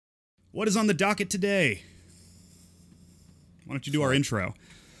What is on the docket today? Why don't you do our intro?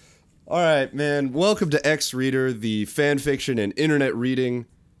 All right, man. Welcome to X Reader, the fan fiction and internet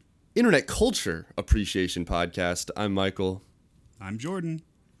culture appreciation podcast. I'm Michael. I'm Jordan.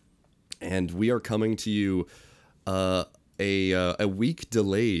 And we are coming to you a week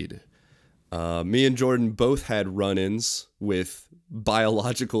delayed. Me and Jordan both had run-ins with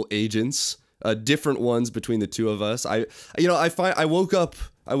biological agents, different ones between the two of us. I woke up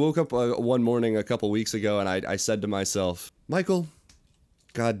one morning a couple weeks ago, and I said to myself, Michael,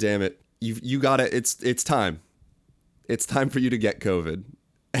 God damn it, you got it. It's time. It's time for you to get COVID.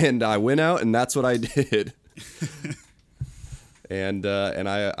 And I went out, and that's what I did. And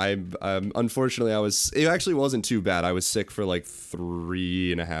I unfortunately it actually wasn't too bad. I was sick for like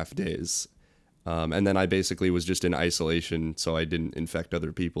 3.5 days. And then I basically was just in isolation, so I didn't infect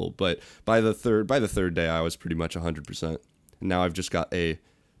other people. But by the third day, I was pretty much 100%. And now I've just got a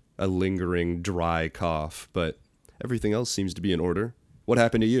lingering dry cough, but everything else seems to be in order. What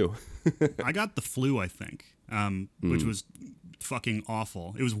happened to you? I got the flu, I think, which was fucking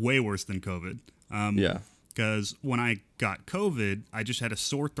awful. It was way worse than COVID. Yeah. Because when I got COVID, I just had a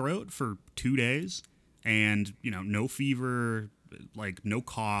sore throat for 2 days and, no fever, like no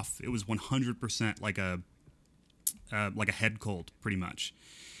cough. It was 100% like a head cold, pretty much.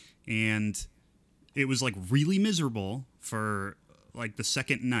 And it was like really miserable for like the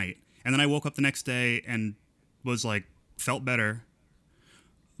second night. And then I woke up the next day and was like, felt better.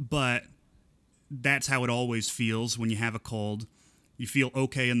 But that's how it always feels when you have a cold. You feel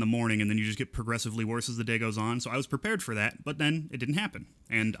okay in the morning, and then you just get progressively worse as the day goes on. So I was prepared for that, but then it didn't happen,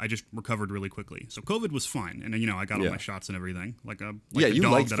 and I just recovered really quickly. So COVID was fine, and I got all my shots and everything, like the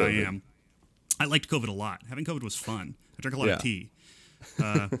dog that COVID. I am. I liked COVID a lot. Having COVID was fun. I drank a lot of tea.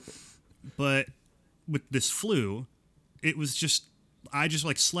 But with this flu, it was just I just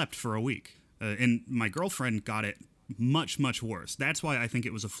like slept for a week, and my girlfriend got it much, much worse. That's why I think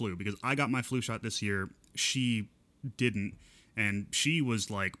it was a flu, because I got my flu shot this year. She didn't. And she was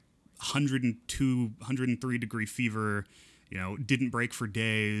like 102, 103 degree fever, didn't break for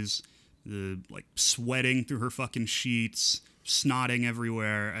days, like sweating through her fucking sheets, snotting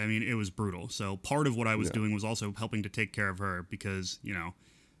everywhere. I mean, it was brutal. So part of what I was doing was also helping to take care of her because,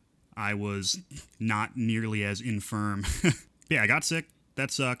 I was not nearly as infirm. Yeah, I got sick.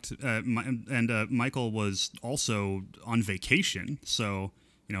 That sucked. Michael was also on vacation. So,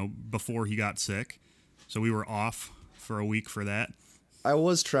 before he got sick. So we were off for a week for that. I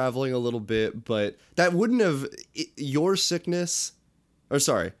was traveling a little bit, but that wouldn't have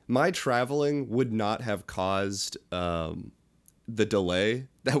my traveling would not have caused the delay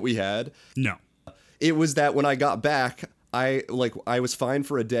that we had. No. It was that when I got back, I was fine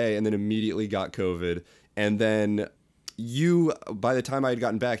for a day and then immediately got COVID. And then by the time I had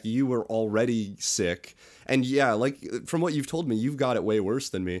gotten back, you were already sick. And yeah, like from what you've told me, you've got it way worse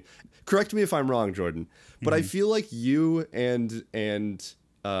than me. Correct me if I'm wrong, Jordan, but I feel like you and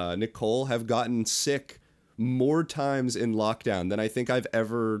Nicole have gotten sick more times in lockdown than I think I've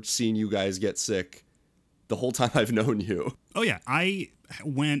ever seen you guys get sick the whole time I've known you. Oh yeah, I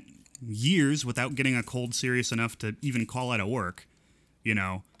went years without getting a cold serious enough to even call out of work.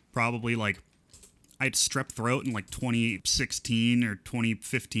 Probably like I had strep throat in like 2016 or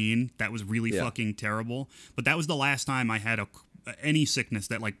 2015. That was really fucking terrible. But that was the last time I had any sickness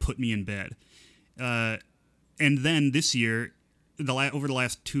that like put me in bed. And then this year, over the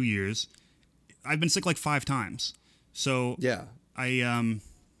last 2 years, I've been sick like 5 times. So yeah, I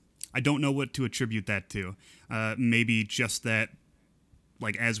don't know what to attribute that to. Maybe just that,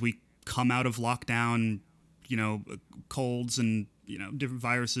 like as we come out of lockdown, colds and different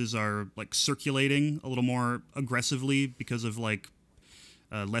viruses are like circulating a little more aggressively because of like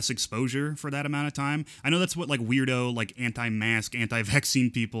less exposure for that amount of time. I know that's what like weirdo, like anti-mask, anti-vaccine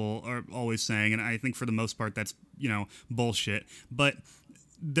people are always saying. And I think for the most part, that's, bullshit. But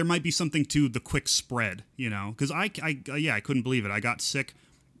there might be something to the quick spread, because I couldn't believe it. I got sick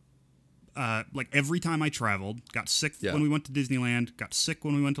like every time I traveled, got sick when we went to Disneyland, got sick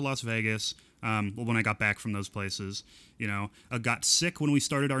when we went to Las Vegas. When I got back from those places, I got sick when we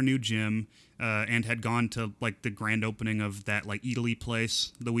started our new gym, and had gone to like the grand opening of that like Italy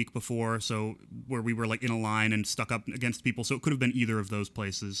place the week before. So where we were like in a line and stuck up against people. So it could have been either of those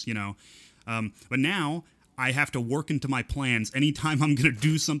places, but now I have to work into my plans. Anytime I'm going to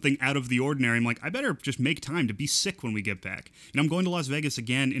do something out of the ordinary, I'm like, I better just make time to be sick when we get back. And I'm going to Las Vegas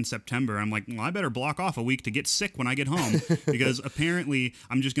again in September. I'm like, well, I better block off a week to get sick when I get home because apparently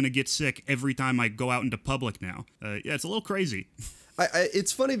I'm just going to get sick every time I go out into public now. Yeah, it's a little crazy.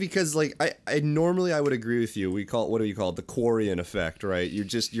 It's funny because like I normally I would agree with you. What do we call it? The Quarian effect, right?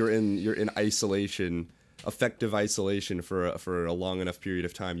 You're in isolation, effective isolation for a long enough period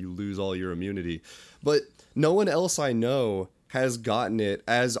of time. You lose all your immunity, but no one else I know has gotten it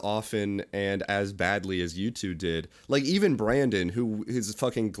as often and as badly as you two did. Like even Brandon, who is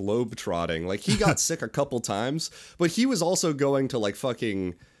fucking globetrotting, like he got sick a couple times, but he was also going to like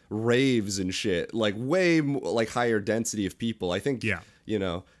fucking raves and shit, like like higher density of people. I think, Yeah. you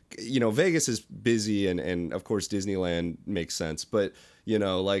know, Vegas is busy and of course Disneyland makes sense, but you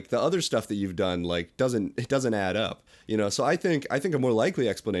know, like the other stuff that you've done, like it doesn't add up, you know? So I think a more likely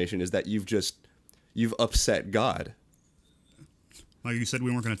explanation is that you've upset God. Like you said, we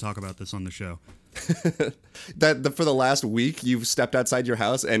weren't going to talk about this on the show. For the last week, you've stepped outside your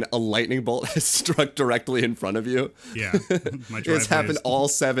house and a lightning bolt has struck directly in front of you. Yeah, my driveway It's happened all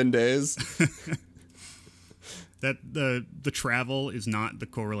 7 days. That the travel is not the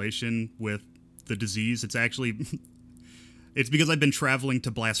correlation with the disease. It's actually it's because I've been traveling to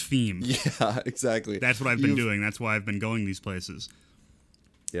blaspheme. Yeah, exactly. That's what I've been doing. That's why I've been going these places.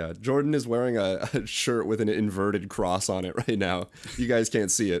 Yeah, Jordan is wearing a shirt with an inverted cross on it right now. You guys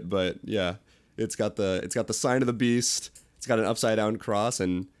can't see it, but yeah, it's got the sign of the beast. It's got an upside down cross,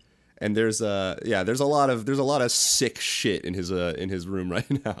 and there's a lot of sick shit in his room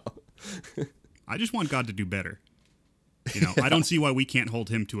right now. I just want God to do better. You know, I don't see why we can't hold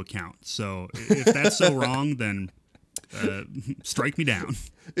him to account. So if that's so wrong, then strike me down.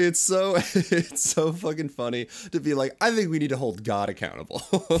 It's so fucking funny to be like, I think we need to hold God accountable.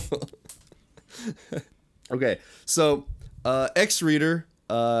 Okay, so X Reader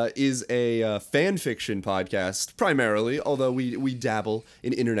is a fan fiction podcast primarily, although we dabble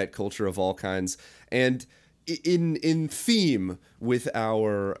in internet culture of all kinds, and in theme with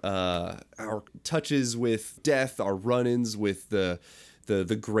our touches with death, our run-ins with the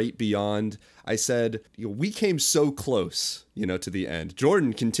great beyond. I said, we came so close, to the end.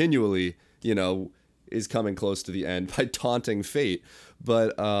 Jordan continually, is coming close to the end by taunting fate.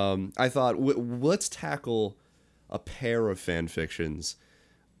 But I thought, let's tackle a pair of fan fictions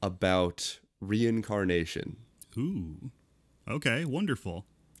about reincarnation. Ooh. Okay, wonderful.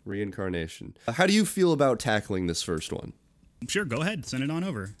 Reincarnation. How do you feel about tackling this first one? Sure, go ahead. Send it on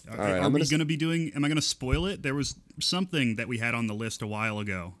over. All right, am I going to spoil it? There was something that we had on the list a while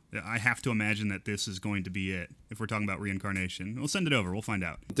ago. I have to imagine that this is going to be it if we're talking about reincarnation. We'll send it over. We'll find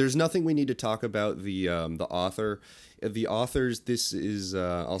out. There's nothing we need to talk about the author. The authors, this is,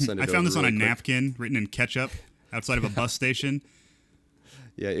 I'll send it over. I found this on a quick. napkin written in ketchup outside of a bus station.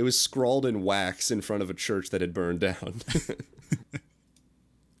 Yeah, it was scrawled in wax in front of a church that had burned down.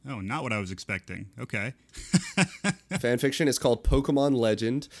 Oh, not what I was expecting. Okay. Fanfiction is called Pokemon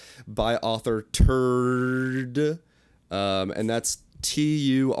Legend by author Turd, and that's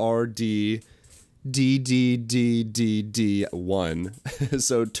TURDDDD1.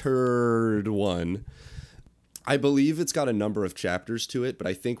 So Turd 1. I believe it's got a number of chapters to it, but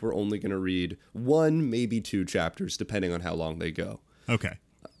I think we're only going to read 1, maybe 2 chapters, depending on how long they go. Okay.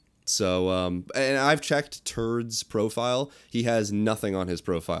 So, and I've checked Turd's profile. He has nothing on his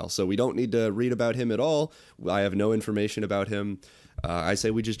profile, so we don't need to read about him at all. I have no information about him. I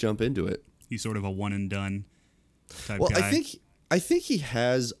say we just jump into it. He's sort of a one and done type Well, guy. I think he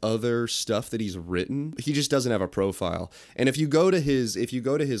has other stuff that he's written. He just doesn't have a profile. And if you go to his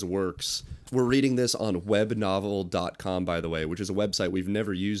works, we're reading this on webnovel.com, by the way, which is a website we've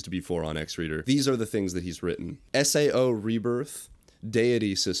never used before on X Reader. These are the things that he's written: SAO Rebirth,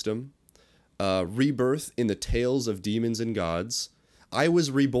 Deity System, Rebirth in the Tales of Demons and Gods. I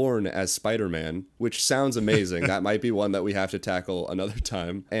was reborn as Spider-Man, which sounds amazing. That might be one that we have to tackle another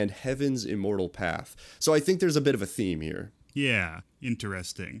time. And Heaven's Immortal Path. So I think there's a bit of a theme here. Yeah,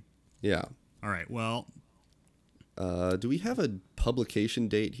 interesting. Yeah. All right, well. Do we have a publication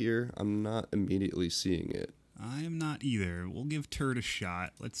date here? I'm not immediately seeing it. I am not either. We'll give Turd a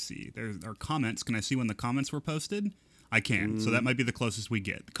shot. Let's see. There are comments. Can I see when the comments were posted? I can, so that might be the closest we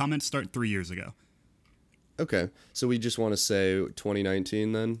get. The comments start 3 years ago. Okay, so we just want to say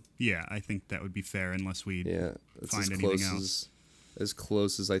 2019 then? Yeah, I think that would be fair unless we find anything else. As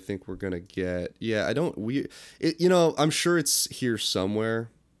close as I think we're going to get. Yeah, I'm sure it's here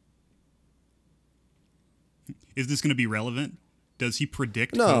somewhere. Is this going to be relevant? Does he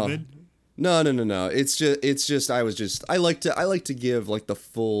predict COVID? No. It's just I like to give like the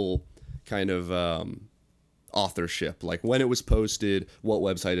full kind of authorship, like when it was posted, what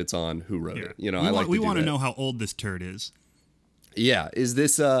website it's on, who wrote it. We want to know how old this turd is. Yeah, is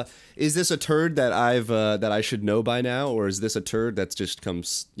this a turd that that I should know by now, or is this a turd that's just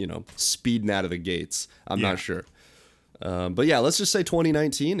comes speeding out of the gates? I'm not sure. But yeah, let's just say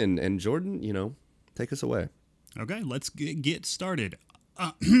 2019, and Jordan, take us away. Okay, let's get started.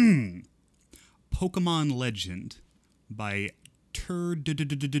 Pokemon Legend by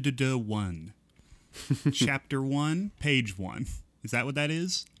Turd1. Chapter 1, page 1. Is that what that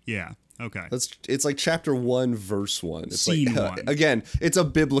is? Yeah. Okay. It's like chapter 1, verse 1. It's Scene like, 1. Again, it's a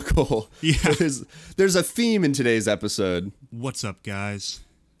biblical. Yeah. There's a theme in today's episode. What's up, guys?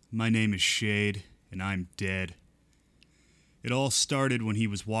 My name is Shade, and I'm dead. It all started when he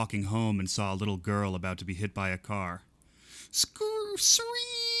was walking home and saw a little girl about to be hit by a car.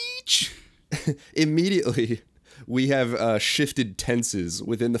 Screech! Immediately, we have shifted tenses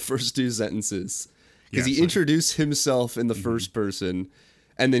within the first two sentences. Because Yeah, he it's introduced himself in the first person,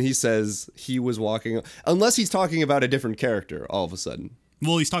 and then he says he was walking. Unless he's talking about a different character all of a sudden.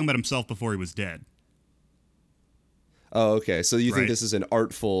 Well, he's talking about himself before he was dead. Oh, okay. So you think Right. this is an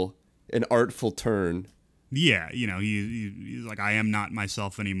artful turn? Yeah, he's like, I am not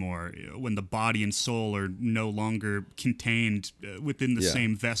myself anymore. When the body and soul are no longer contained within the Yeah.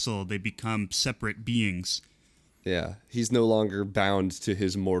 same vessel, they become separate beings. Yeah, he's no longer bound to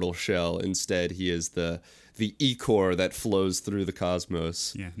his mortal shell. Instead, he is the ichor that flows through the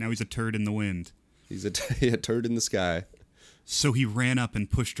cosmos. Yeah, now he's a turd in the wind. He's a turd in the sky. So he ran up and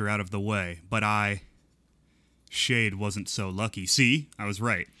pushed her out of the way, but Shade wasn't so lucky. See, I was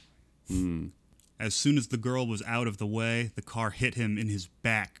right. As soon as the girl was out of the way, the car hit him in his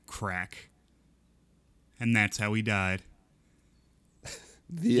back crack. And that's how he died.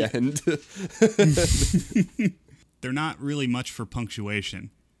 The end. They're not really much for punctuation.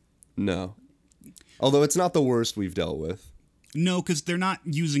 No. Although it's not the worst we've dealt with. No, because they're not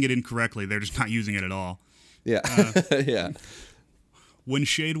using it incorrectly. They're just not using it at all. Yeah. Yeah. When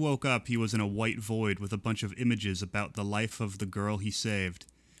Shade woke up, he was in a white void with a bunch of images about the life of the girl he saved.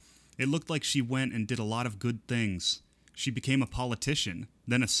 It looked like she went and did a lot of good things. She became a politician,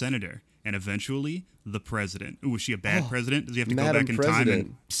 then a senator, and eventually the president. Ooh, was she a bad president? Does he have to go Madam back in time President.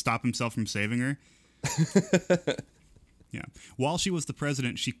 and stop himself from saving her? Yeah. While she was the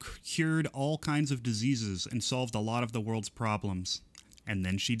president, she cured all kinds of diseases and solved a lot of the world's problems. And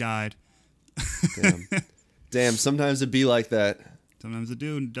then she died. Damn, sometimes it'd be like that. Sometimes it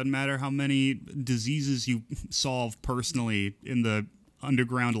do. It doesn't matter how many diseases you solve personally in the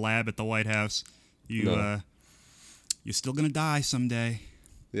underground lab at the White House. You're still gonna die someday.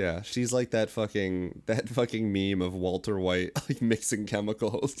 Yeah, she's like that fucking meme of Walter White like mixing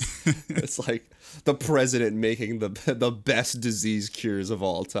chemicals. It's like the president making the best disease cures of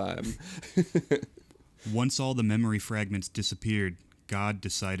all time. Once all the memory fragments disappeared, God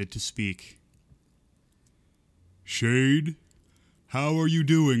decided to speak. Shade, how are you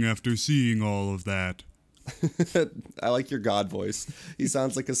doing after seeing all of that? I like your God voice. He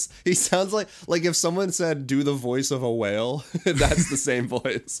sounds like if someone said do the voice of a whale, that's the same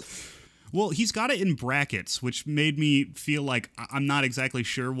voice. Well, he's got it in brackets, which made me feel like I'm not exactly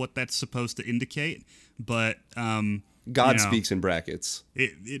sure what that's supposed to indicate, but God speaks in brackets.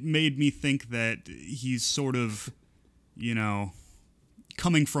 It made me think that he's sort of,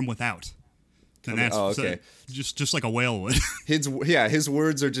 coming from without. And that's okay. Just like a whale would. His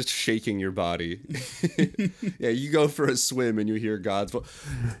words are just shaking your body. Yeah, you go for a swim and you hear God's voice.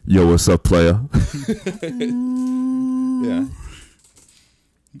 Yo, what's up, player? Yeah.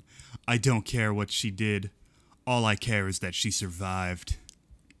 I don't care what she did. All I care is that she survived.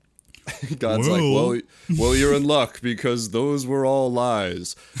 God's Whoa. like, well, you're in luck because those were all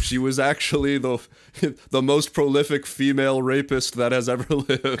lies. She was actually the most prolific female rapist that has ever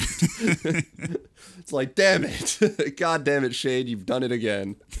lived. It's like, damn it. God damn it, Shade, you've done it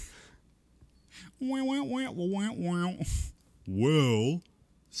again. Well,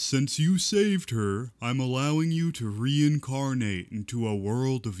 since you saved her, I'm allowing you to reincarnate into a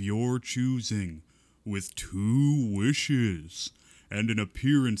world of your choosing, with 2 wishes and an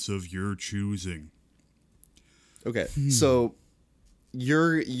appearance of your choosing. Okay, so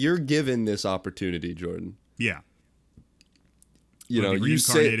you're given this opportunity, Jordan. Yeah. You know, I'll be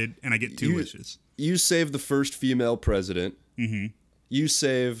reincarnated, and I get 2 wishes. You save the first female president. Mm-hmm. You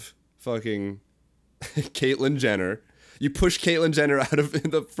save fucking Caitlyn Jenner. You push Caitlyn Jenner out of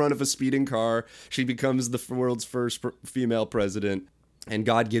in the front of a speeding car. She becomes the world's first female president. And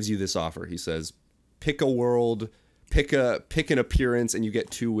God gives you this offer. He says, pick a world, pick an appearance, and you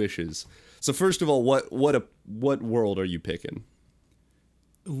get 2 wishes. So first of all, what world are you picking?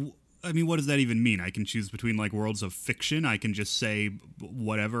 I mean, what does that even mean? I can choose between like worlds of fiction. I can just say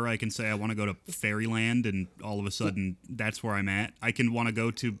whatever. I can say I want to go to Fairyland, and all of a sudden that's where I'm at. I can want to go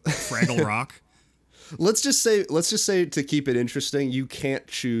to Fraggle Rock. Let's just say to keep it interesting, you can't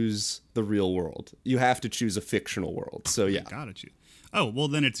choose the real world. You have to choose a fictional world. So yeah. Got you. Oh, well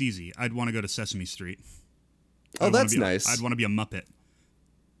then it's easy. I'd want to go to Sesame Street. Oh, that's nice. I'd want to be a Muppet.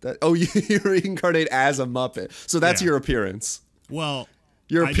 You reincarnate as a Muppet. So that's your appearance. Well,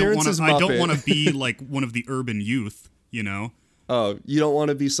 your appearance is Muppet. I don't want to be like one of the urban youth, you know? Oh, you don't want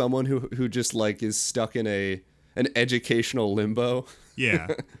to be someone who just like is stuck in an educational limbo? Yeah.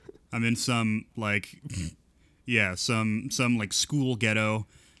 I'm in some like some like school ghetto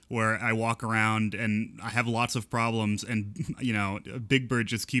where I walk around and I have lots of problems, and you know, Big Bird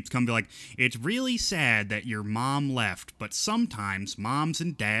just keeps coming to be like, it's really sad that your mom left, but sometimes moms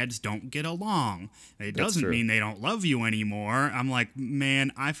and dads don't get along. It doesn't mean they don't love you anymore. I'm like,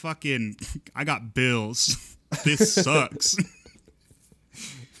 man, I got bills. This sucks.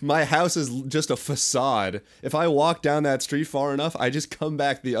 My house is just a facade. If I walk down that street far enough, I just come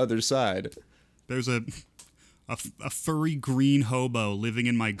back the other side. There's a furry green hobo living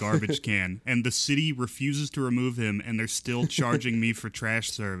in my garbage can, and the city refuses to remove him, and they're still charging me for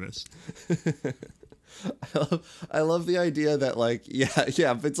trash service. I love the idea that, like,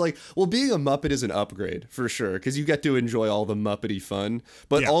 it's like, well, being a Muppet is an upgrade, for sure, because you get to enjoy all the Muppety fun,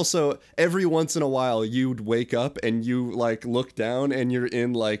 but also, every once in a while, you'd wake up, and you, like, look down, and you're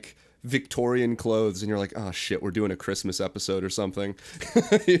in, like, Victorian clothes, and you're like, oh shit, we're doing a Christmas episode or something.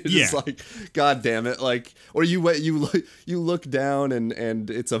 You're just like, god damn it, like, or you look down and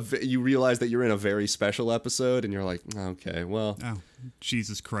you realize that you're in a very special episode, and you're like, okay, well, oh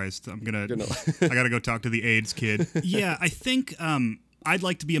Jesus Christ, I gotta go talk to the AIDS kid. Yeah, I think I'd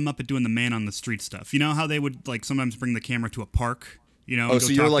like to be a Muppet doing the man on the street stuff. You know how they would like sometimes bring the camera to a park, you know? Oh,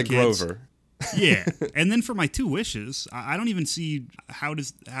 so you're like Grover. Yeah, and then for my 2 wishes, I don't even see how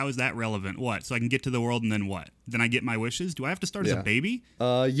is that relevant? What? So I can get to the world and then what? Then I get my wishes? Do I have to start as a baby?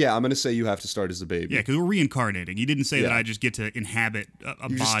 Yeah, I'm gonna say you have to start as a baby. Yeah, because we're reincarnating. You didn't say that I just get to inhabit a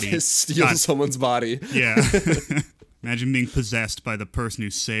body. Just steal someone's body. Yeah. Imagine being possessed by the person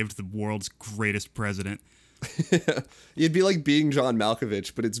who saved the world's greatest president. You'd be like being John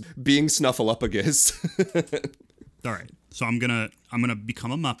Malkovich, but it's being Snuffleupagus. All right, so I'm gonna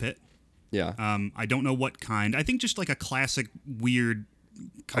become a Muppet. Yeah. I don't know what kind. I think just like a classic weird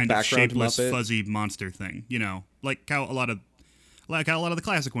kind of shapeless Muppet. Fuzzy monster thing. You know, like how a lot of the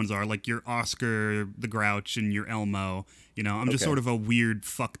classic ones are, like your Oscar the Grouch and your Elmo. You know, I'm just sort of a weird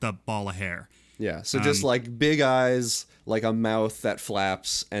fucked up ball of hair. Yeah. So just like big eyes, like a mouth that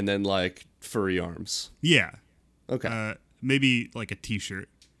flaps, and then like furry arms. Yeah. Okay. Maybe like a T-shirt.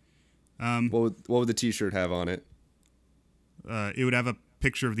 What would the T-shirt have on it? It would have a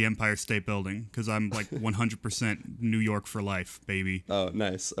picture of the Empire State Building, because I'm like 100% New York for life, baby. Oh,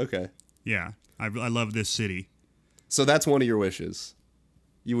 nice. Okay. Yeah, I love this city. So that's one of your wishes.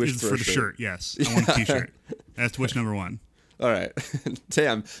 You wish for the shirt. Yes, I want a T-shirt. That's wish number 1. All right.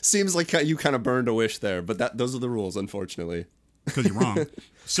 Damn, seems like you kind of burned a wish there, but those are the rules, unfortunately. Because you're wrong.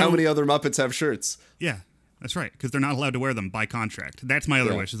 So, how many other Muppets have shirts? Yeah, that's right. Because they're not allowed to wear them by contract. That's my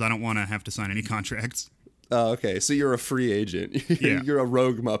other wish. Is I don't want to have to sign any contracts. Oh, okay. So you're a free agent. Yeah. You're a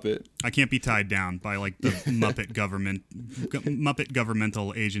rogue Muppet. I can't be tied down by like the Muppet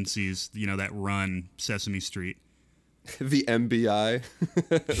governmental agencies, you know, that run Sesame Street. The MBI.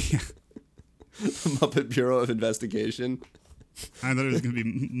 Yeah. Muppet Bureau of Investigation. I thought it was going to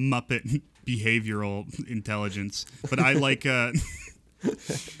be Muppet Behavioral Intelligence, but I like that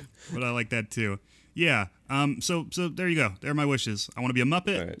too. Yeah. So there you go. There are my wishes. I want to be a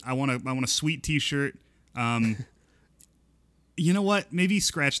Muppet. Right. I want a sweet T-shirt. You know what? Maybe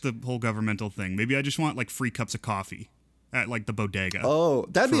scratch the whole governmental thing. Maybe I just want like free cups of coffee at like the bodega. Oh,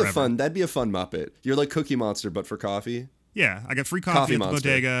 that'd be a fun Muppet. You're like Cookie Monster, but for coffee. Yeah, I got free coffee at the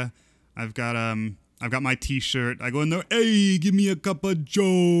bodega. I've got my T-shirt. I go in there, hey, give me a cup of Joe,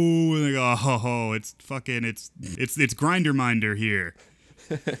 and they go, oh, it's Grinder Minder here,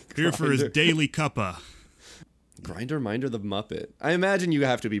 here for his daily cuppa. Grinder Minder the Muppet. I imagine you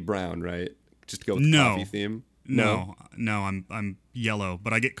have to be brown, right? Just to go with the coffee theme. No, I'm yellow,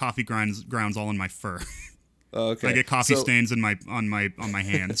 but I get coffee grounds all in my fur. Okay. I get coffee stains on my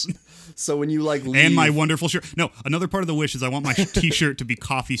hands. So when you like leave... And my wonderful shirt. No, another part of the wish is I want my T-shirt to be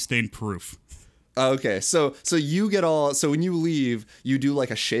coffee stain proof. Okay, so you get all... So when you leave, you do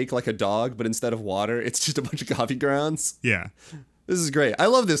like a shake like a dog, but instead of water, it's just a bunch of coffee grounds? Yeah. This is great. I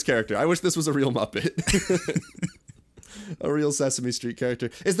love this character. I wish this was a real Muppet. A real Sesame Street character.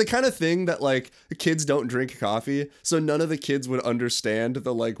 It's the kind of thing that like kids don't drink coffee, so none of the kids would understand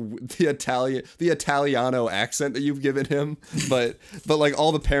the Italiano accent that you've given him. But like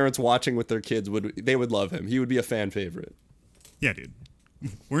all the parents watching with their kids would love him. He would be a fan favorite. Yeah, dude.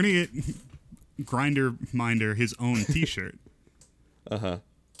 We're gonna get Grinder Minder his own T-shirt.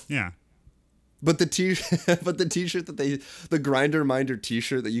 Yeah. But the but the T-shirt the Grinder Minder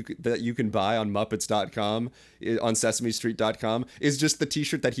T-shirt that you can buy on Muppets.com, on SesameStreet.com, is just the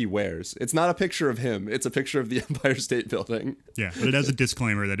T-shirt that he wears. It's not a picture of him. It's a picture of the Empire State Building. Yeah, but it has a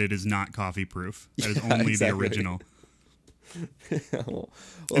disclaimer that it is not coffee proof. That is only the original. well,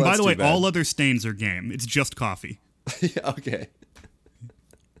 and by the way, bad. all other stains are game. It's just coffee. Yeah, okay.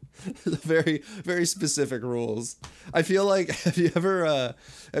 Very, very specific rules. I feel like have you ever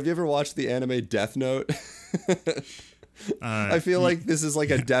watched the anime Death Note? I feel like this is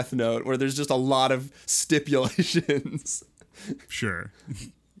like a Death Note where there's just a lot of stipulations. Sure.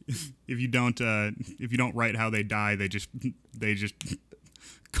 If you don't write how they die, they just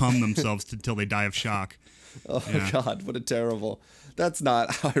cum themselves till they die of shock. Oh yeah. God, what a terrible. That's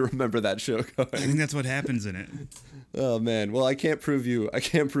not how I remember that show going. I think that's what happens in it. Oh man. Well, I can't prove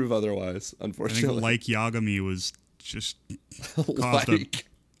otherwise, unfortunately. I think Like Yagami was just light.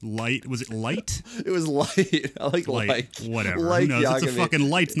 Was it light? It was light. I like light. Whatever. Like Who knows? Yagami. It's a fucking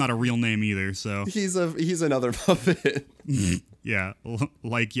light's not a real name either, so. He's another Muppet. Yeah,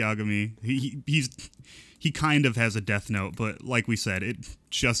 like Yagami. He kind of has a death note, but like we said, it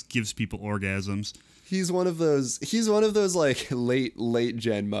just gives people orgasms. He's one of those like late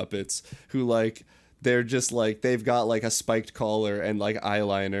gen Muppets who like they're just like they've got like a spiked collar and like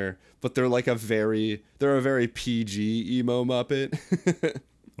eyeliner, but they're a very PG emo Muppet.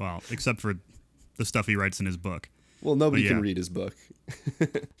 Well, except for the stuff he writes in his book. Well, nobody can read his book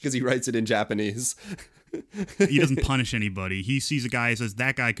because he writes it in Japanese. He doesn't punish anybody. He sees a guy and says,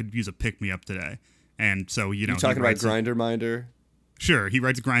 that guy could use a pick-me-up today. And so, you talking about Grinder Minder? Sure, he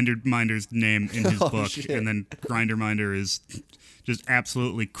writes Grinder Minder's name in his book, shit. and then Grinder Minder is just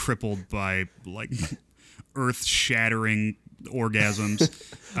absolutely crippled by, like, earth-shattering orgasms.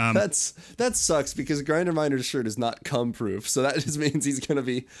 That sucks because Grinder Minder's shirt is not cum proof, so that just means he's gonna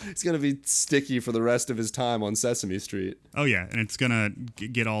be sticky for the rest of his time on Sesame Street. Oh yeah, and it's gonna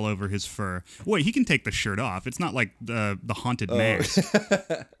get all over his fur. Wait, he can take the shirt off. It's not like the haunted mask.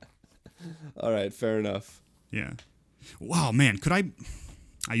 All right, fair enough. Yeah. Wow, man,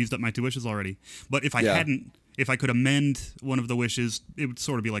 I used up my 2 wishes already. But if I hadn't, if I could amend one of the wishes, it would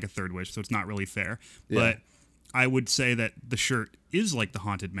sort of be like a third wish, so it's not really fair. Yeah. But I would say that the shirt is like the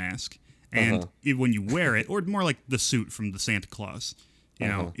haunted mask, and when you wear it, or more like the suit from the Santa Claus, you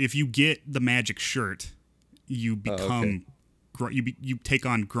know, if you get the magic shirt, you become, you take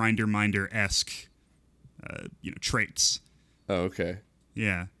on Grinder Minder-esque, traits. Oh, okay.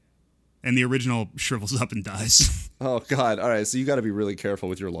 Yeah. And the original shrivels up and dies. Oh, God. All right, so you got to be really careful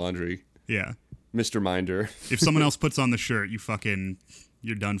with your laundry. Yeah. Mr. Minder. If someone else puts on the shirt, you're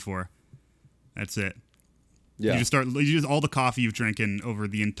done for. That's it. Yeah. All the coffee you've drinking over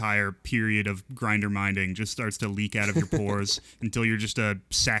the entire period of Grinder Minding just starts to leak out of your pores until you're just a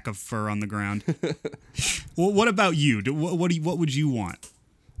sack of fur on the ground. Well, what about you? What would you want?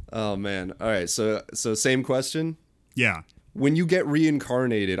 Oh, man. All right, so same question? Yeah. When you get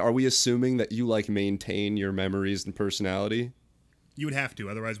reincarnated, are we assuming that you like maintain your memories and personality? You would have to,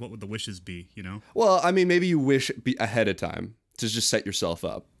 otherwise what would the wishes be, you know? Well, I mean, maybe you wish ahead of time to just set yourself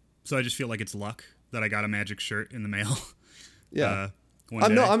up. So I just feel like it's luck that I got a magic shirt in the mail. Yeah.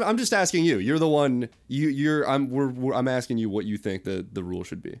 One day. I'm just asking you. You're the one. I'm asking you what you think the rule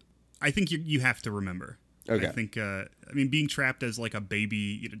should be. I think you have to remember. Okay. I think being trapped as like a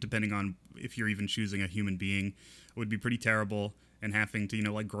baby, depending on if you're even choosing a human being, would be pretty terrible, and having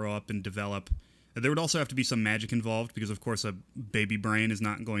to like grow up and develop. There would also have to be some magic involved because, of course, a baby brain is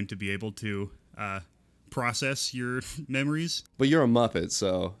not going to be able to process your memories. But you're a Muppet,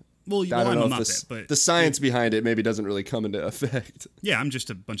 so well, I'm a Muppet, but the science behind it maybe doesn't really come into effect. Yeah, I'm just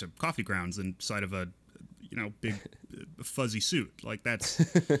a bunch of coffee grounds inside of a big fuzzy suit. Like that's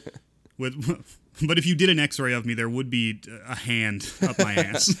But if you did an X-ray of me, there would be a hand up my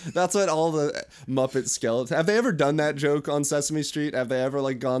ass. That's what all the Muppet skeletons... Have they ever done that joke on Sesame Street? Have they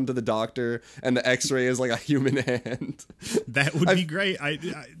ever gone to the doctor and the X-ray is like a human hand? That would be great. I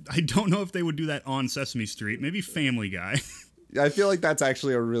don't know if they would do that on Sesame Street. Maybe Family Guy. I feel like that's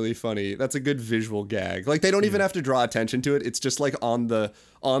actually that's a good visual gag. Like they don't even have to draw attention to it. It's just like on the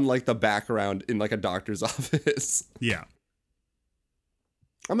background in like a doctor's office. Yeah.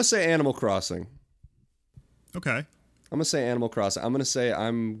 I'm gonna say Animal Crossing. Okay. I'm gonna say Animal Crossing. I'm gonna say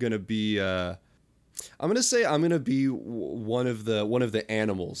I'm gonna be one of the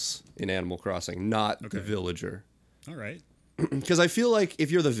animals in Animal Crossing, not the villager. All right. Because I feel like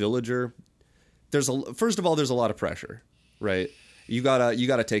if you're the villager, there's a lot of pressure, right? You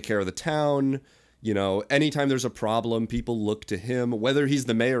gotta take care of the town. You know, anytime there's a problem, people look to him, whether he's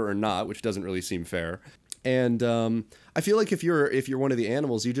the mayor or not, which doesn't really seem fair. And I feel like if you're one of the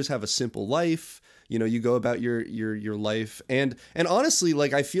animals, you just have a simple life. You know, you go about your life, and honestly,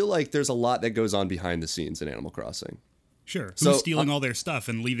 like I feel like there's a lot that goes on behind the scenes in Animal Crossing. Sure. Who's So, stealing all their stuff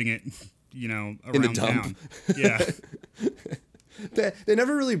and leaving it, around in the dump. town? Yeah. They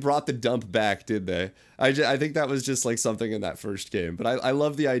never really brought the dump back, did they? I think that was just like something in that first game. But I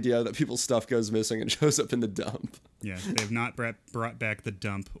love the idea that people's stuff goes missing and shows up in the dump. Yeah, they have not brought back the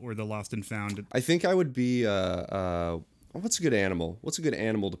dump or the lost and found. I think I would be what's a good animal? What's a good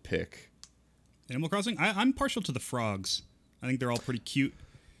animal to pick? Animal Crossing? I'm partial to the frogs. I think they're all pretty cute.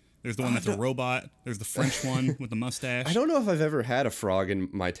 There's the one that's a robot. There's the French one with the mustache. I don't know if I've ever had a frog in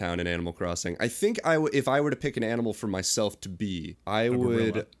my town in Animal Crossing. I think if I were to pick an animal for myself to be, I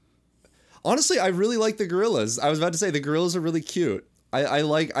would. Gorilla. Honestly, I really like the gorillas. I was about to say the gorillas are really cute. I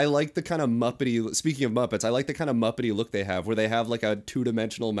like the kind of Muppety. Speaking of Muppets, I like the kind of Muppety look they have, where they have like a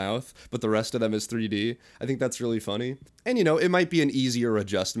 2-dimensional mouth, but the rest of them is 3D. I think that's really funny. And it might be an easier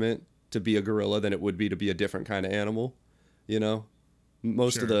adjustment to be a gorilla than it would be to be a different kind of animal.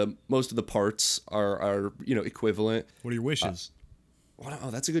 Most Sure. of the parts are equivalent. What are your wishes? Oh,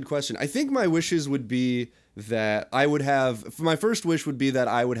 that's a good question. I think my wishes would be that I would have. My first wish would be that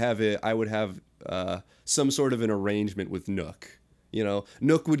I would have some sort of an arrangement with Nook.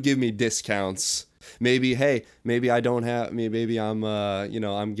 Nook would give me discounts. Maybe I don't have. Maybe I'm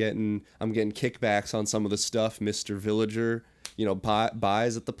I'm getting kickbacks on some of the stuff Mr. Villager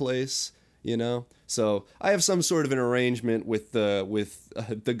buys at the place. So I have some sort of an arrangement with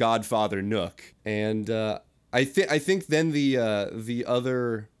the Godfather Nook, and I think then the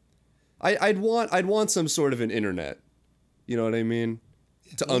other, I'd want some sort of an internet, you know what I mean,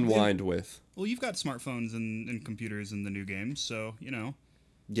 to unwind with. Well, you've got smartphones and computers in the new games, so Yeah, I but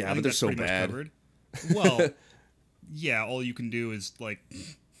think they're that's so pretty much bad. covered. Well, yeah, all you can do is like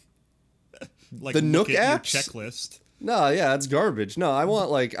The Nook look at apps? your checklist. No, yeah, it's garbage. No, I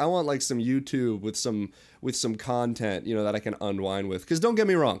want some YouTube with some content, that I can unwind with. Because don't get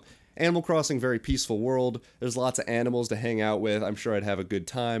me wrong, Animal Crossing, very peaceful world. There's lots of animals to hang out with. I'm sure I'd have a good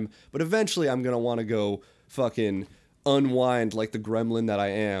time. But eventually, I'm gonna want to go fucking unwind like the gremlin that I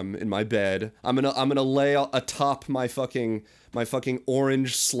am in my bed. I'm gonna lay atop my fucking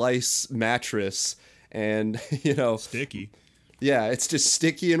orange slice mattress, and Sticky. yeah, it's just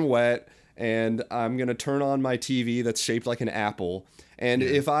sticky and wet. And I'm gonna turn on my TV that's shaped like an apple. And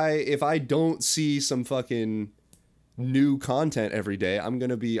if I don't see some fucking new content every day, I'm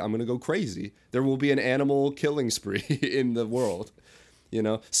gonna go crazy. There will be an animal killing spree in the world.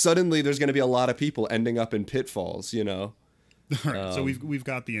 Suddenly there's gonna be a lot of people ending up in pitfalls. All right, so we've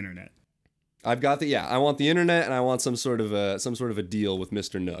got the internet. I've got I want the internet, and I want some sort of a deal with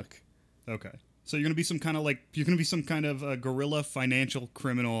Mr. Nook. Okay. So you're gonna be some kind of guerrilla financial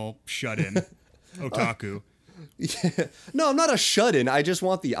criminal shut-in, otaku. Yeah. No, I'm not a shut-in. I just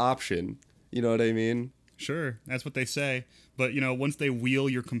want the option. You know what I mean? Sure, that's what they say. But once they wheel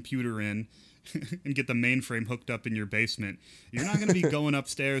your computer in and get the mainframe hooked up in your basement, you're not gonna be going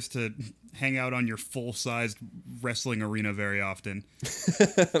upstairs to hang out on your full-sized wrestling arena very often.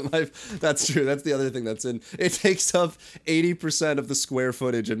 That's true. That's the other thing that's in. It takes up 80% of the square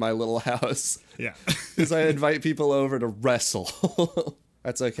footage in my little house. Yeah. Because I invite people over to wrestle.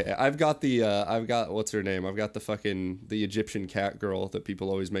 That's okay. I've got what's her name? I've got the Egyptian cat girl that people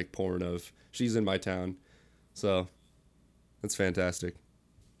always make porn of. She's in my town. So that's fantastic.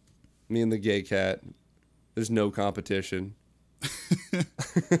 Me and the gay cat. There's no competition.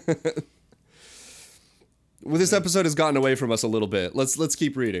 Well, this episode has gotten away from us a little bit. Let's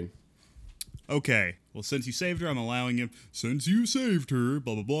keep reading. Okay. Well, since you saved her, I'm allowing you. Since you saved her,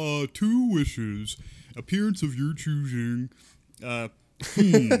 blah blah blah. 2 wishes. Appearance of your choosing. Let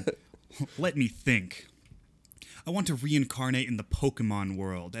me think. I want to reincarnate in the Pokemon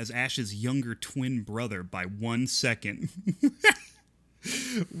world as Ash's younger twin brother by 1 second.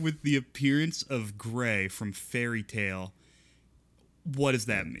 With the appearance of Gray from Fairy Tail. What does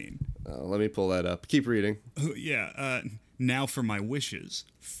that mean? Let me pull that up. Keep reading. Now for my wishes.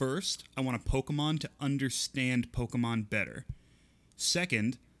 First, I want a Pokemon to understand Pokemon better.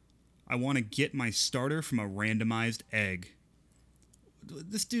 Second, I want to get my starter from a randomized egg.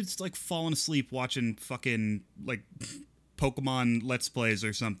 This dude's like falling asleep watching fucking like Pokemon Let's Plays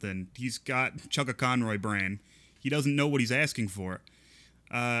or something. He's got Chugga Conroy brain. He doesn't know what he's asking for.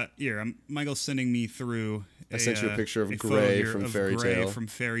 Here, Michael's sending me through. I sent you a picture of photo Gray here from of Fairy Gray Tail. from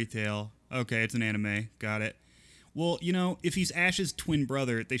Fairy Tail. Okay, it's an anime. Got it. Well, if he's Ash's twin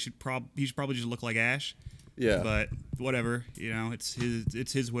brother, he should probably just look like Ash. Yeah. But whatever, it's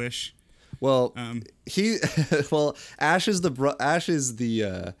his wish. Well, he well Ash is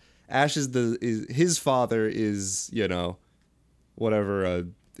the his father is, you know, whatever,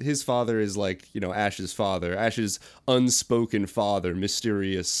 his father is like, you know, Ash's father, Ash's unspoken father,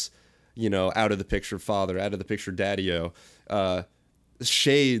 mysterious, you know, out of the picture father, out of the picture daddy-o.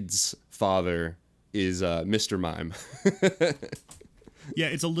 Shade's father is Mr. Mime. Yeah,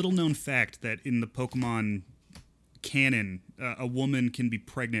 it's a little known fact that in the Pokemon canon, a woman can be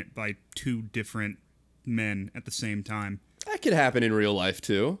pregnant by two different men at the same time. That could happen in real life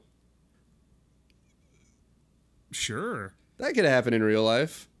too. Sure. That could happen in real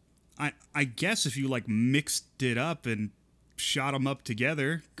life. I guess if you like mixed it up and shot them up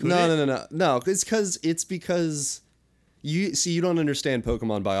together, could No, it? no. It's because you don't understand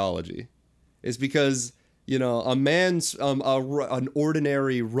Pokemon biology. It's because, you know, a man's an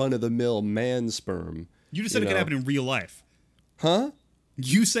ordinary run of the mill man sperm. You just said it could happen in real life. Huh?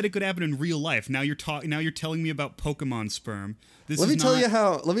 You said it could happen in real life. Now you're telling me about Pokemon sperm. Let me tell you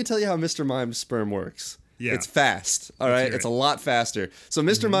how Mr. Mime's sperm works. Yeah. It's fast. All right, it's a lot faster. So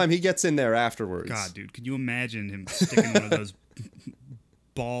Mr. Mime, he gets in there afterwards. God, dude, could you imagine him sticking one of those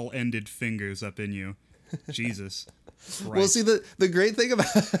ball-ended fingers up in you? Jesus Christ. Well, see, the great thing about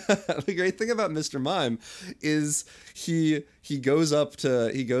Mr. Mime is he goes up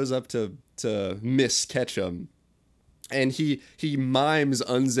to Miss Ketchum, and he mimes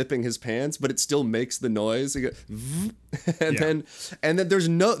unzipping his pants, but it still makes the noise. He goes, and then there's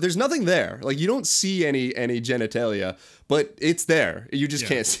nothing there. Like, you don't see any genitalia, but it's there. You just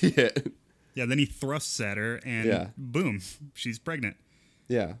can't see it. Yeah. Then he thrusts at her, and boom, she's pregnant.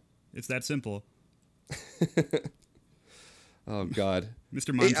 Yeah. It's that simple. Oh God.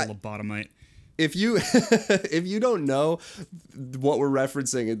 Mr. Mime's a lobotomite. If you don't know what we're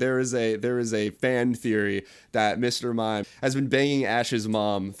referencing, there is a fan theory that Mr. Mime has been banging Ash's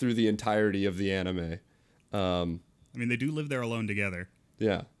mom through the entirety of the anime. I mean, they do live there alone together.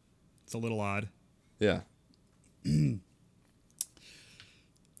 Yeah. It's a little odd. Yeah. It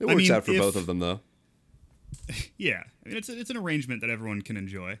works out for both of them, though. Yeah. I mean, it's an arrangement that everyone can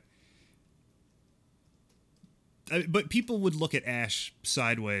enjoy. But people would look at Ash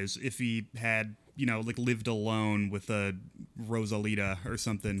sideways if he had, you know, like lived alone with a Rosalita or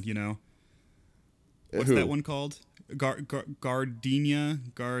something, you know? What's that one called? Gardenia?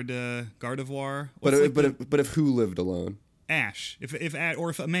 Gardevoir? But if who lived alone? Ash. If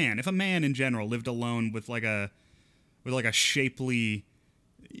a man in general lived alone with like a shapely,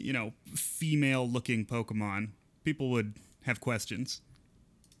 you know, female looking Pokemon, people would have questions.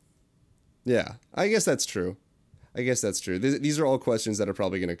 Yeah, I guess that's true. These are all questions that are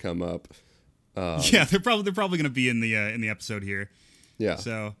probably going to come up. Yeah, they're probably going to be in the episode here. Yeah.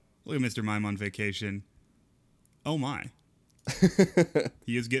 So look at Mr. Mime on vacation. Oh my,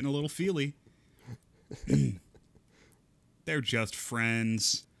 he is getting a little feely. They're just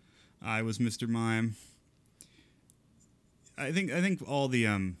friends. I was Mr. Mime. I think all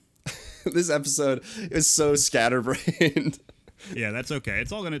the This episode is so scatterbrained. Yeah, that's okay.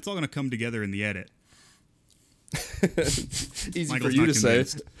 It's all gonna come together in the edit. Easy Michael's for you not to say.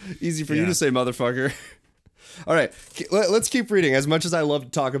 convinced. Easy for you to say, motherfucker. All right, let's keep reading. As much as I love to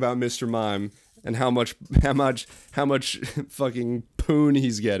talk about Mr. Mime and how much fucking poon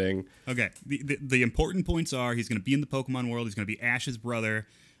he's getting. Okay, the important points are he's going to be in the Pokemon world. He's going to be Ash's brother,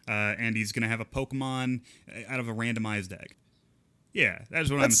 and he's going to have a Pokemon out of a randomized egg. Yeah, that's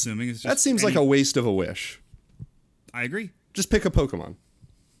what I'm assuming. It's just that seems like a waste of a wish. I agree. Just pick a Pokemon.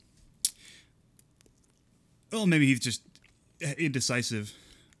 Well, maybe he's just indecisive.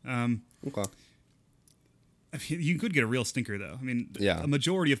 Okay. I mean, you could get a real stinker, though. I mean, a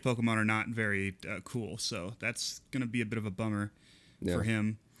majority of Pokemon are not very cool, so that's going to be a bit of a bummer for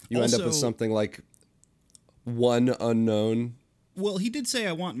him. You end up with something like one unknown. Well, he did say,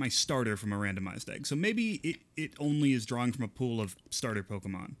 I want my starter from a randomized egg, so maybe it only is drawing from a pool of starter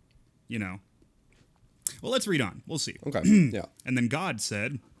Pokemon, you know. Well, let's read on. We'll see. Okay, yeah. And then God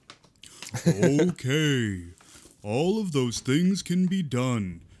said, okay, all of those things can be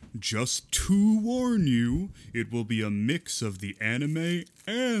done. Just to warn you, it will be a mix of the anime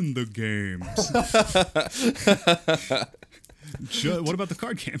and the games. What about the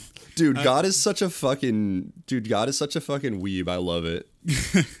card game? Dude, God is such a fucking weeb. I love it.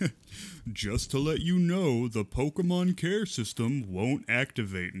 Just to let you know, the Pokemon care system won't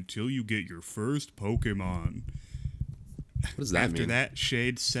activate until you get your first Pokemon. What does that mean? After that,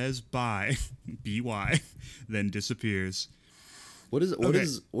 Shade says bye, B-Y, then disappears. What is the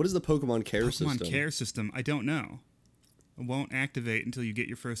Pokemon care system? Pokemon care system, I don't know. It won't activate until you get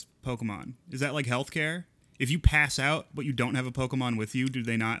your first Pokemon. Is that like healthcare? if you pass out but you don't have a Pokemon with you, do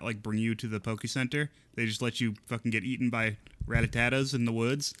they not like bring you to the Poke Center? They just let you fucking get eaten by Rattatas in the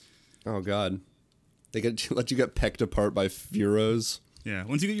woods. Oh God, let you get pecked apart by Furos. Yeah,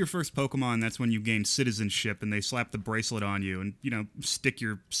 once you get your first Pokemon, that's when you gain citizenship, and they slap the bracelet on you and, stick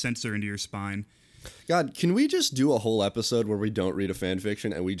your sensor into your spine. God, can we just do a whole episode where we don't read a fan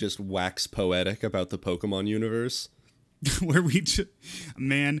fiction and we just wax poetic about the Pokemon universe? Where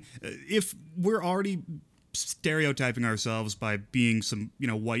man, if we're already stereotyping ourselves by being some,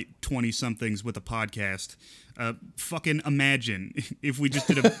 white 20-somethings with a podcast, fucking imagine if we just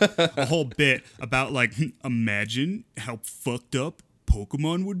did a whole bit about, like, imagine how fucked up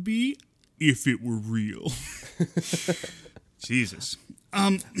Pokemon would be if it were real. Jesus.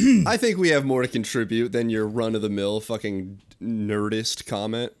 I think we have more to contribute than your run-of-the-mill fucking Nerdist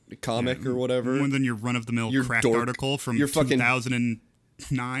comic or whatever. More than your run-of-the-mill cracked article from your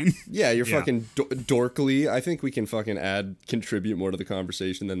 2009. Yeah, you're fucking dorkly. I think we can fucking contribute more to the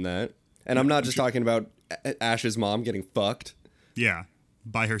conversation than that. And I'm not just talking about Ash's mom getting fucked. Yeah,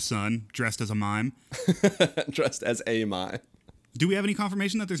 by her son, dressed as a mime. Dressed as a mime. Do we have any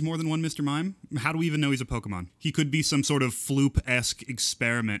confirmation that there's more than one Mr. Mime? How do we even know he's a Pokemon? He could be some sort of Floop-esque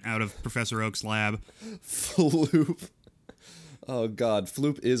experiment out of Professor Oak's lab. Floop. Oh, God.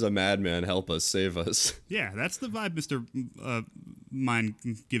 Floop is a madman. Help us. Save us. Yeah, that's the vibe Mr. Mime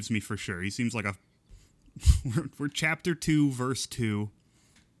gives me for sure. He seems like a... we're chapter 2, verse 2.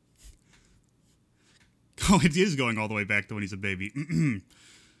 Oh, it is going all the way back to when he's a baby.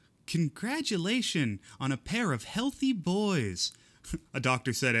 Congratulations on a pair of healthy boys, a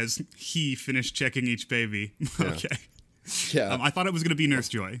doctor said as he finished checking each baby. Yeah. Okay. Yeah. I thought it was going to be Nurse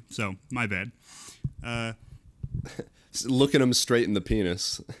Joy, so my bad. Looking him straight in the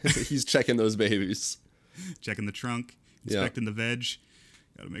penis. He's checking those babies. Checking the trunk, inspecting the veg.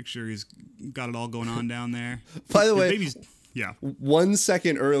 Got to make sure he's got it all going on down there. By the way, baby's... Yeah. 1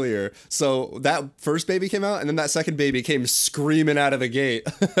 second earlier, so that first baby came out, and then that second baby came screaming out of the gate.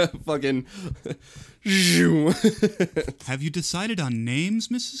 Fucking. Have you decided on names,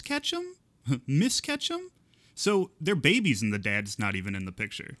 Mrs. Ketchum? Miss Ketchum? So they're babies, and the dad's not even in the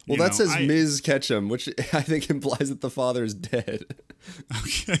picture. Well, that says Ms. Ketchum, which I think implies that the father's dead.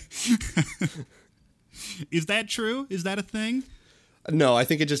 Okay. Is that true? Is that a thing? No, I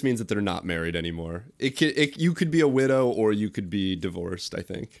think it just means that they're not married anymore. You could be a widow or you could be divorced, I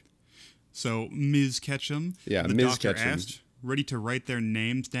think. So, Ms. Ketchum, yeah, the Ms. doctor Ketchum, asked, ready to write their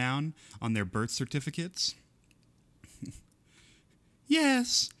names down on their birth certificates?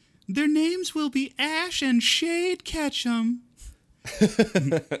 Yes, their names will be Ash and Shade Ketchum.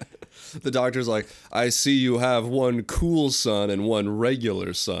 The doctor's like, I see you have one cool son and one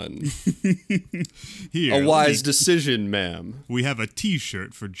regular son. Here, a wise decision, ma'am. We have a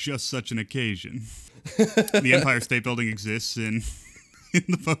T-shirt for just such an occasion. The Empire State Building exists in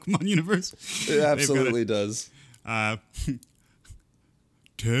the Pokemon universe. It absolutely does. 10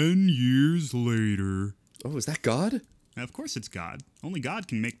 years later. Oh, is that God? Of course it's God. Only God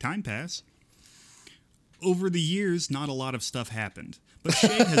can make time pass. Over the years, not a lot of stuff happened. But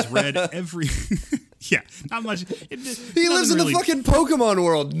Shade has read every... yeah, not much. He lives in the fucking Pokemon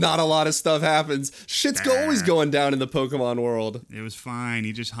world. Not a lot of stuff happens. Shit's always going down in the Pokemon world. It was fine.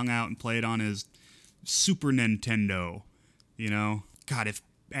 He just hung out and played on his Super Nintendo. God, if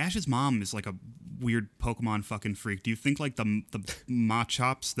Ash's mom is like a weird Pokemon fucking freak, do you think like the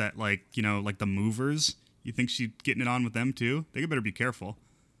Machops that like the movers, you think she's getting it on with them too? They better be careful.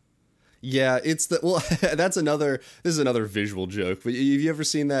 Yeah, this is another visual joke. But have you ever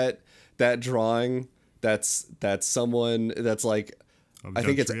seen that drawing? That's someone that's like, I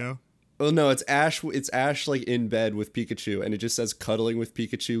think it's. Oh no, it's Ash. It's Ash like in bed with Pikachu, and it just says cuddling with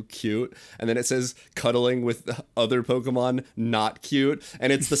Pikachu, cute, and then it says cuddling with other Pokemon, not cute,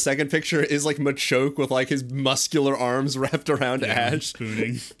 and it's the second picture is like Machoke with like his muscular arms wrapped around Ash,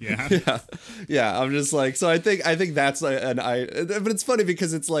 spooning. Yeah. Yeah. I'm just like, so I think that's but it's funny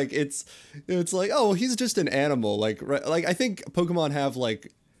because it's like oh well, he's just an animal, like I think Pokemon have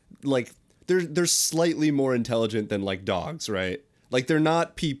like they're slightly more intelligent than like dogs, right? Like they're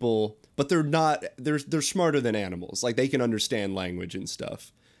not people. But they're smarter than animals. Like they can understand language and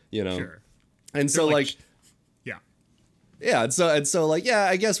stuff, Sure. And so like yeah. Yeah, and so like, yeah,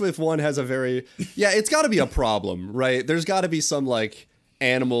 I guess if one has it's got to be a problem, right? There's got to be some like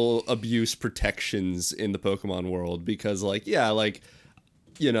animal abuse protections in the Pokemon world because like, yeah, like,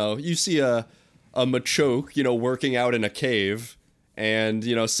 you see a Machoke, working out in a cave. And,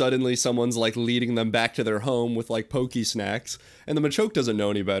 suddenly someone's like leading them back to their home with like Poke Snacks. And the Machoke doesn't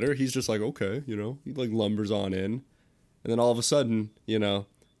know any better. He's just like, okay, he like lumbers on in. And then all of a sudden, he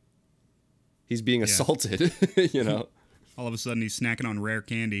He's being assaulted, you know? All of a sudden, he's snacking on rare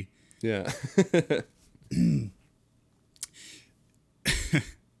candy. Yeah.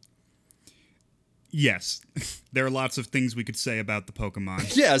 Yes, there are lots of things we could say about the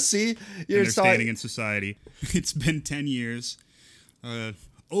Pokemon Yeah, see? and their standing in society. It's been 10 years.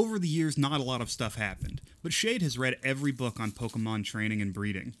 Over the years, not a lot of stuff happened. But Shade has read every book on Pokemon training and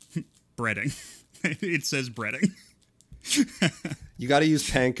breeding. Breeding. It says breeding. You got to use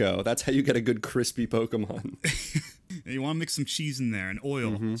panko. That's how you get a good crispy Pokemon. You want to mix some cheese in there and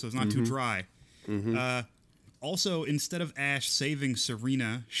oil so it's not too dry. Also, instead of Ash saving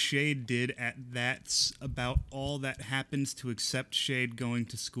Serena, Shade did at That's About All That Happens to Accept Shade Going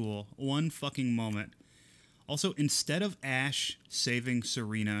to School. One fucking moment. Also, instead of Ash saving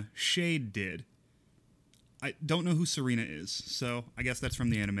Serena, Shade did. I don't know who Serena is, so I guess that's from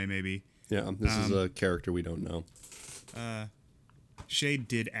the anime, maybe. Yeah, this is a character we don't know. Shade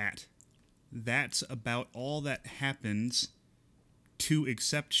did at That's About All That Happens to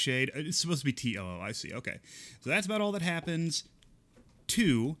Accept Shade. It's supposed to be T-O-O, I see, okay. So that's about all that happens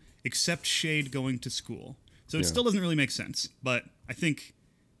to accept Shade going to school. So it still doesn't really make sense, but I think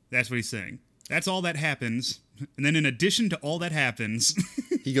that's what he's saying. That's all that happens, and then in addition to all that happens,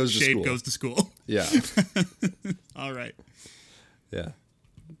 He goes to Shade school. goes to school. Yeah. All right. Yeah.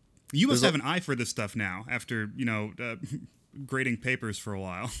 You must have an eye for this stuff now, after, grading papers for a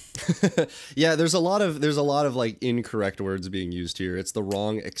while. Yeah, there's a lot of like incorrect words being used here. It's the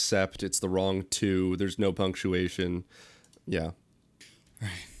wrong except, it's the wrong to, there's no punctuation. Yeah.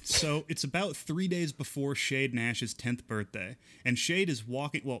 So it's about 3 days before Shade and Ash's 10th birthday, and Shade is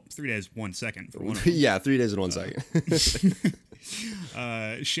walking. Well, 3 days, 1 second for one of them. Yeah, 3 days and 1 second.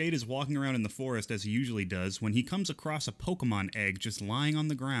 Shade is walking around in the forest as he usually does when he comes across a Pokemon egg just lying on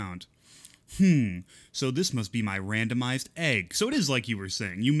the ground. So this must be my randomized egg. So it is like you were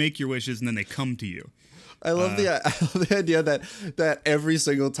saying. You make your wishes and then they come to you. I love the idea that every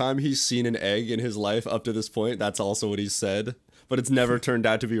single time he's seen an egg in his life up to this point, that's also what he's said. But it's never turned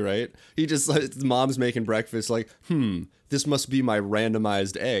out to be right. He just, his mom's making breakfast like, this must be my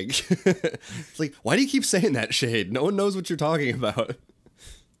randomized egg. It's like, why do you keep saying that, Shade? No one knows what you're talking about.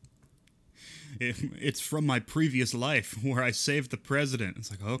 It's from my previous life where I saved the president.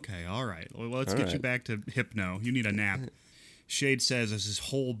 It's like, okay, all right. Well, let's get you back to Hypno. You need a nap. Shade says as his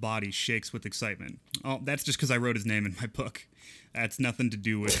whole body shakes with excitement. Oh, that's just because I wrote his name in my book. That's nothing to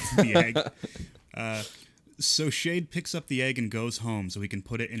do with the egg. So Shade picks up the egg and goes home so he can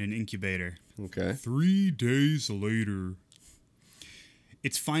put it in an incubator. Okay. 3 days later.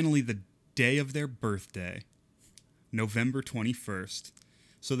 It's finally the day of their birthday, November 21st.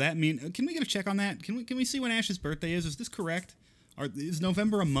 So that means, can we get a check on that? Can we see when Ash's birthday is? Is this correct? Is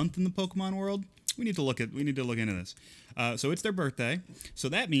November a month in the Pokemon world? We need to look into this. So it's their birthday. So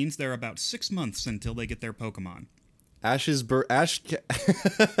that means they're about 6 months until they get their Pokemon.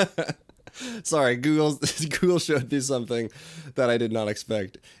 Sorry, Google showed me something that I did not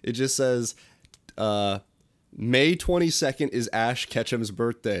expect. It just says, May 22nd is Ash Ketchum's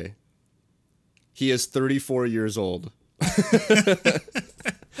birthday. He is 34 years old.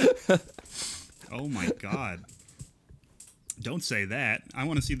 Oh my god. Don't say that. I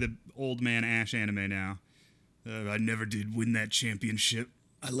want to see the old man Ash anime now. I never did win that championship.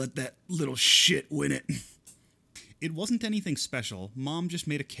 I let that little shit win it. It wasn't anything special. Mom just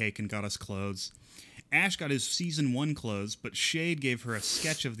made a cake and got us clothes. Ash got his Season 1 clothes, but Shade gave her a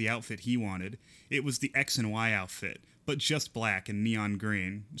sketch of the outfit he wanted. It was the X and Y outfit, but just black and neon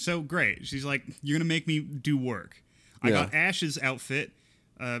green. So great. She's like, you're going to make me do work. I got Ash's outfit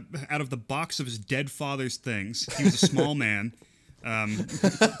out of the box of his dead father's things. He was a small man,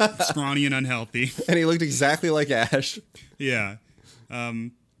 scrawny and unhealthy. And he looked exactly like Ash. Yeah.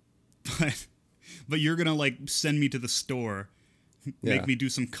 But you're going to, like, send me to the store, make me do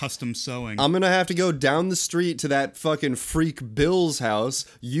some custom sewing. I'm going to have to go down the street to that fucking freak Bill's house,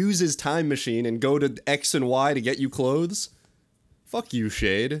 use his time machine, and go to X and Y to get you clothes? Fuck you,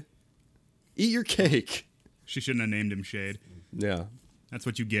 Shade. Eat your cake. She shouldn't have named him Shade. Yeah. That's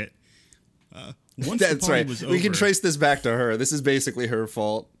what you get. Once That's the party right. was over, We can trace this back to her. This is basically her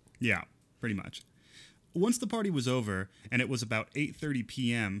fault. Yeah, pretty much. Once the party was over, and it was about 8:30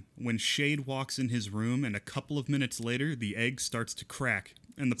 p.m., when Shade walks in his room, and a couple of minutes later, the egg starts to crack,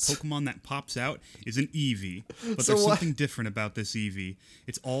 and the Pokemon that pops out is an Eevee. But there's something different about this Eevee.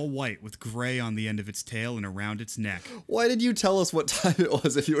 It's all white with gray on the end of its tail and around its neck. Why did you tell us what time it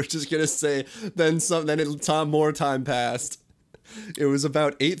was if you were just going to say more time passed? It was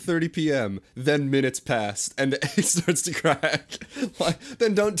about 8:30 p.m., then minutes passed, and the egg starts to crack. Why?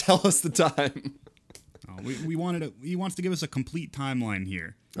 Then don't tell us the time. He wants to give us a complete timeline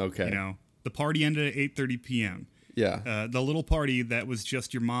here. Okay. You know, The party ended at 8:30 p.m. Yeah. The little party that was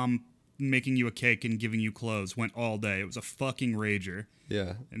just your mom making you a cake and giving you clothes went all day. It was a fucking rager.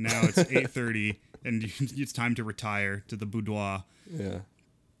 Yeah. And now it's 8:30 and it's time to retire to the boudoir. Yeah.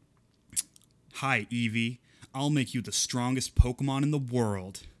 Hi, Eevee. I'll make you the strongest Pokemon in the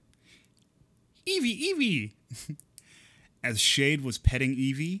world. Eevee, Eevee! As Shade was petting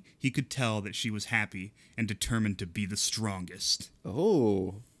Eevee, he could tell that she was happy and determined to be the strongest.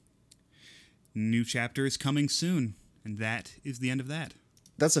 Oh. New chapter is coming soon, and that is the end of that.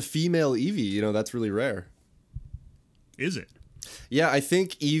 That's a female Eevee. You know, that's really rare. Is it? Yeah, I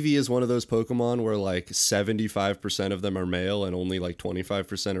think Eevee is one of those Pokemon where like 75% of them are male and only like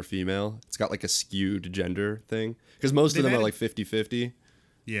 25% are female. It's got like a skewed gender thing. Because most of them are like 50-50.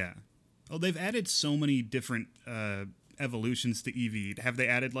 Yeah. Oh, they've added so many different evolutions to Eevee. Have they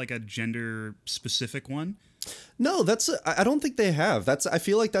added like a gender specific one? No, I don't think they have. I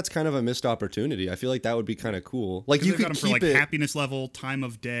feel like that's kind of a missed opportunity. I feel like that would be kind of cool. Like you could got them keep for like it happiness level, time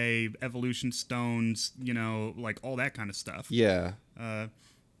of day, evolution stones, you know, like all that kind of stuff. Yeah.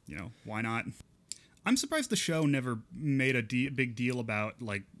 You know, why not? I'm surprised the show never made a big deal about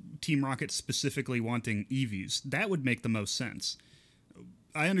like Team Rocket specifically wanting Eevees. That would make the most sense.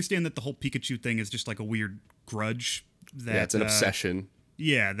 I understand that the whole Pikachu thing is just like a weird grudge. That, it's an obsession.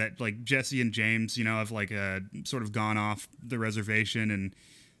 Yeah, that like Jesse and James, you know, have like sort of gone off the reservation and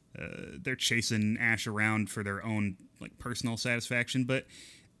they're chasing Ash around for their own like personal satisfaction. But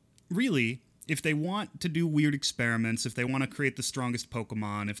really, if they want to do weird experiments, if they want to create the strongest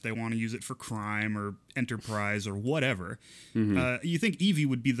Pokemon, if they want to use it for crime or enterprise or whatever, you think Eevee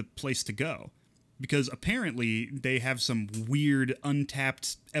would be the place to go. Because apparently they have some weird,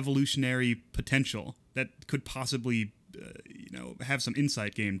 untapped evolutionary potential that could possibly, have some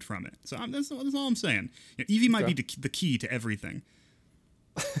insight gained from it. So that's all I'm saying. You know, Eevee might be the key to everything.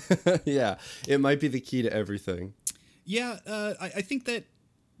 Yeah, it might be the key to everything. Yeah, I think that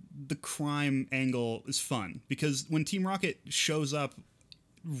the crime angle is fun because when Team Rocket shows up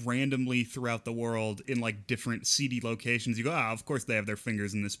randomly throughout the world in like different seedy locations, you go, of course they have their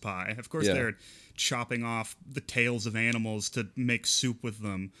fingers in this pie. Of course they're chopping off the tails of animals to make soup with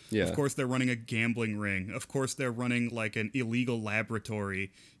them. Yeah. Of course they're running a gambling ring. Of course they're running like an illegal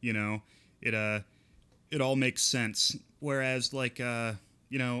laboratory. You know, it all makes sense. Whereas like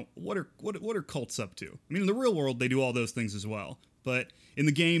what are cults up to? I mean, in the real world they do all those things as well, but in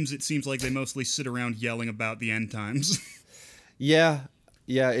the games it seems like they mostly sit around yelling about the end times. Yeah,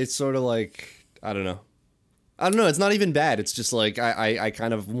 it's sort of like, I don't know. It's not even bad. It's just like, I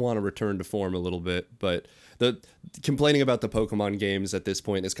kind of want to return to form a little bit. But the complaining about the Pokemon games at this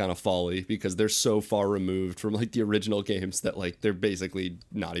point is kind of folly because they're so far removed from like the original games that like they're basically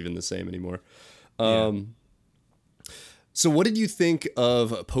not even the same anymore. So what did you think of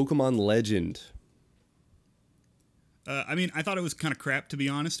Pokemon Legend? I mean, I thought it was kind of crap, to be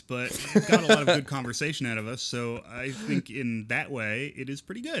honest, but it got a lot of good conversation out of us, so I think in that way, it is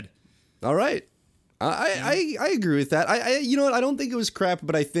pretty good. All right. I agree with that. I you know what? I don't think it was crap,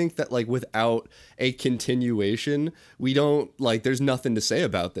 but I think that like without a continuation, we don't like. There's nothing to say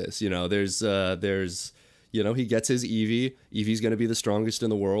about this. You know, there's he gets his Eevee. Eevee's gonna be the strongest in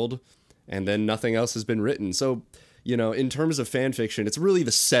the world, and then nothing else has been written. So, you know, in terms of fan fiction, it's really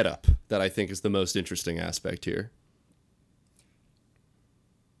the setup that I think is the most interesting aspect here.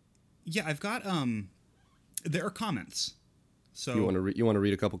 Yeah, I've got there are comments. So you want to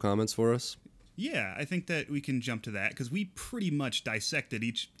read a couple comments for us? Yeah, I think that we can jump to that because we pretty much dissected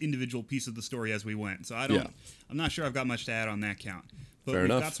each individual piece of the story as we went. So I'm not sure I've got much to add on that count. But we've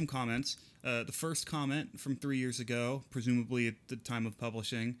got some comments. The first comment from 3 years ago, presumably at the time of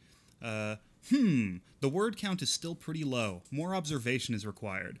publishing. The word count is still pretty low. More observation is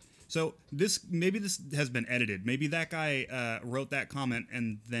required. So this has been edited. Maybe that guy wrote that comment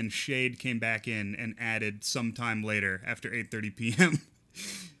and then Shade came back in and added sometime later after 8:30 p.m.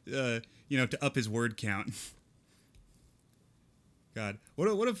 To up his word count. God,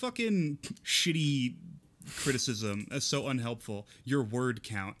 what a fucking shitty criticism. That's so unhelpful. Your word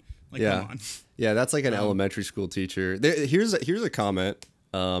count. Like, come on. Yeah, that's like an elementary school teacher. Here's a comment,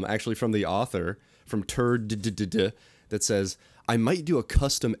 actually from the author, from Turd that says, I might do a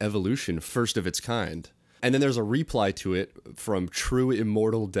custom evolution first of its kind. And then there's a reply to it from True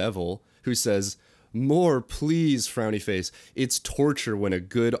Immortal Devil, who says, more, please, frowny face. It's torture when a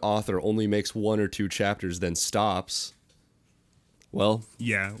good author only makes 1 or 2 chapters, then stops. Well.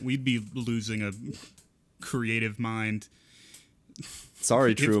 Yeah, we'd be losing a creative mind.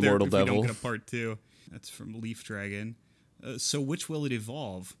 Sorry, True Immortal Devil. We don't get a part 2. That's from Leaf Dragon. So which will it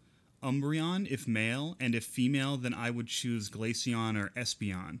evolve? Umbreon, if male, and if female, then I would choose Glaceon or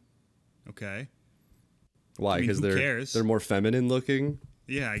Espeon. Okay. Why? I mean, Because who cares? they're more feminine looking.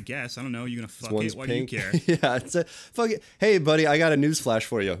 Yeah, I guess. I don't know. You gonna fuck One's it? Why pink. do you care? Yeah, fuck it. Hey, buddy, I got a news flash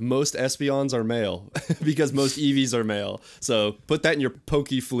for you. Most Espeons are male because most Eevees are male. So put that in your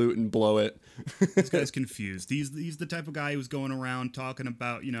pokey flute and blow it. This guy's confused. He's the type of guy who's going around talking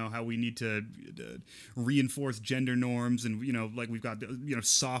about, how we need to reinforce gender norms, and like we've got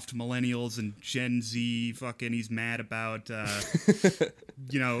soft millennials and Gen Z. Fucking, he's mad about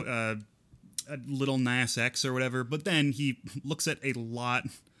Little Nas X or whatever. But then he looks at a lot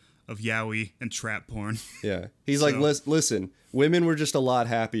of yaoi and trap porn. Yeah, he's like, listen, women were just a lot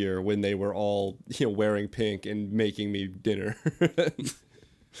happier when they were all wearing pink and making me dinner.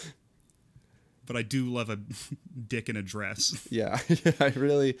 But I do love a dick in a dress. Yeah, I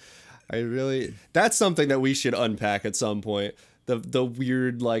really, that's something that we should unpack at some point. The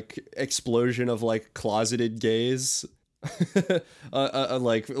weird like explosion of like closeted gays,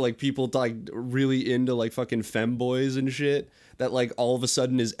 like people like really into like fucking femboys and shit that like all of a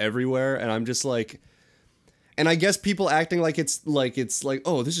sudden is everywhere, and I'm just like, and I guess people acting like it's like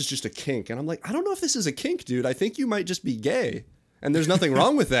oh, this is just a kink, and I'm like, I don't know if this is a kink, dude. I think you might just be gay, and there's nothing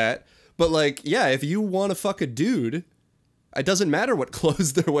wrong with that. But like, yeah, if you want to fuck a dude, it doesn't matter what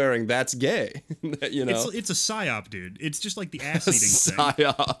clothes they're wearing. That's gay. It's a psyop, dude. It's just like the ass eating thing.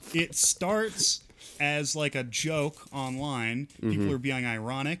 Psyop. It starts as like a joke online. People are being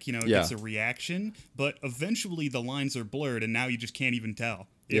ironic. It Yeah. gets a reaction. But eventually the lines are blurred, and now you just can't even tell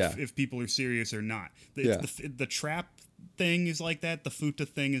if people are serious or not. The trap thing is like that. The futa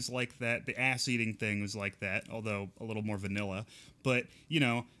thing is like that. The ass eating thing is like that, although a little more vanilla. But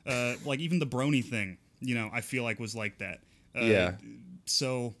like even the brony thing, I feel like was like that. Yeah.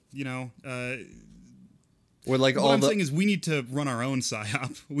 So We're like what all I'm saying is we need to run our own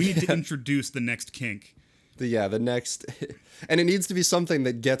psyop. We need to introduce the next kink. the next, and it needs to be something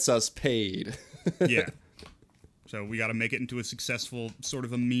that gets us paid. Yeah. So we got to make it into a successful sort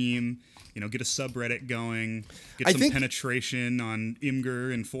of a meme. Get a subreddit going. Get some penetration on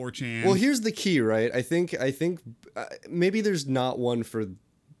Imgur and 4chan. Well, here's the key, right? I think maybe there's not one for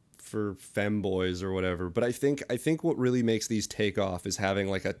femboys or whatever, but I think what really makes these take off is having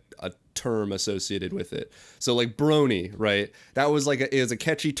like a term associated with it. So like brony, right? That was like it was a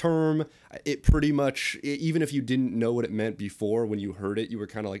catchy term. It pretty much, even if you didn't know what it meant before, when you heard it, you were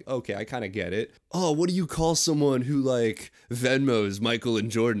kind of like, okay, I kind of get it. Oh, what do you call someone who like Venmos Michael and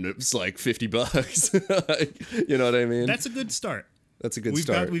Jordan? It's like $50. You know what I mean? That's a good start. That's a good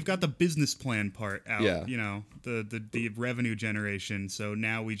start. We've got the business plan part out. Yeah. The revenue generation. So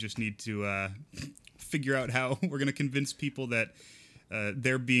now we just need to figure out how we're going to convince people that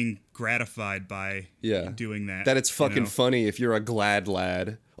they're being gratified by doing that. That it's fucking funny if you're a glad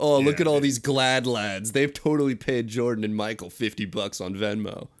lad. Oh, look at all these glad lads. They've totally paid Jordan and Michael $50 on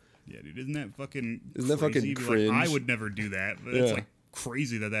Venmo. Yeah, dude, isn't that fucking cringe? Like, I would never do that, but it's like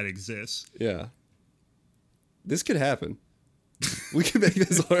crazy that exists. Yeah. This could happen. We can make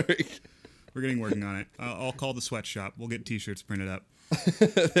this work. We're working on it. I'll call the sweatshop. We'll get t-shirts printed up.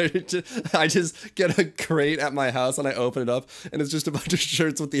 I just get a crate at my house and I open it up and it's just a bunch of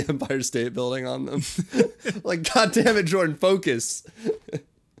shirts with the Empire State Building on them. Like, God damn it, Jordan, focus.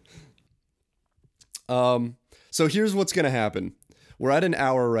 So here's what's gonna happen. We're at an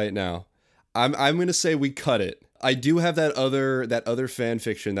hour right now. I'm gonna say we cut it. I do have that other fan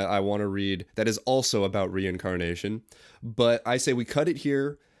fiction that I want to read that is also about reincarnation, but I say we cut it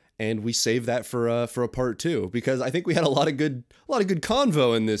here and we save that for a part 2, because I think we had a lot of good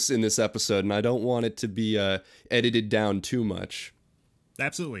convo in this episode, and I don't want it to be edited down too much.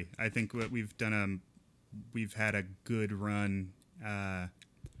 Absolutely, I think what we've done, we've had a good run.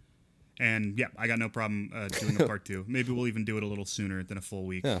 And yeah, I got no problem doing a part 2. Maybe we'll even do it a little sooner than a full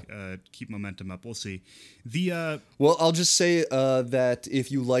week. Yeah. Keep momentum up. We'll see. Well, I'll just say that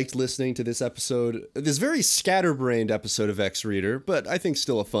if you liked listening to this episode, this very scatterbrained episode of X Reader, but I think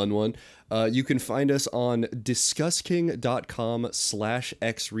still a fun one, you can find us on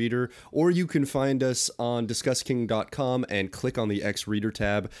discussking.com/xreader, or you can find us on discussking.com and click on the X Reader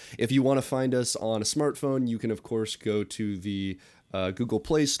tab. If you want to find us on a smartphone, you can of course go to the Google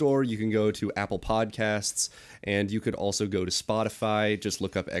Play Store, you can go to Apple Podcasts, and you could also go to Spotify. Just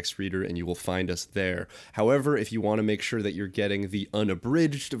look up X Reader and you will find us there. However, if you want to make sure that you're getting the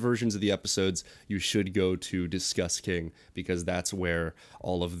unabridged versions of the episodes, you should go to Discuss King, because that's where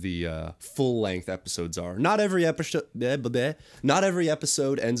all of the full-length episodes are. Not every episode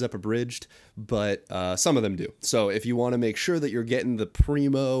ends up abridged, but some of them do. So if you want to make sure that you're getting the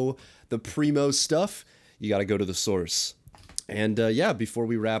primo stuff, you got to go to the source. And before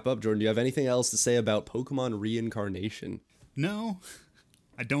we wrap up, Jordan, do you have anything else to say about Pokemon Reincarnation? No.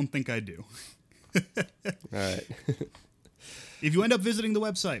 I don't think I do. All right. If you end up visiting the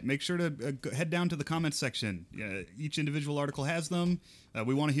website, make sure to head down to the comments section. Each individual article has them.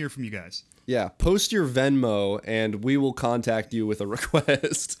 We want to hear from you guys. Yeah, post your Venmo and we will contact you with a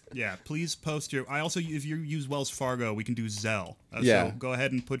request. Yeah, please post your... I also, if you use Wells Fargo, we can do Zelle. Yeah. So go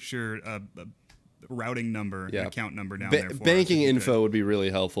ahead and put your routing number and account number down there for banking us. info would be really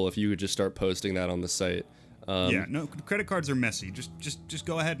helpful if you could just start posting that on the site. No, credit cards are messy. Just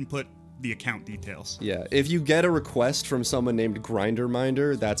go ahead and put the account details. Yeah, if you get a request from someone named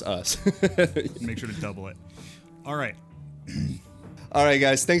Grinderminder, that's us. Make sure to double it. All right. All right,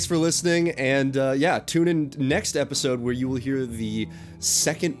 guys, thanks for listening. And tune in next episode where you will hear the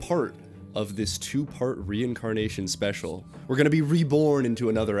second part of this 2-part reincarnation special. We're going to be reborn into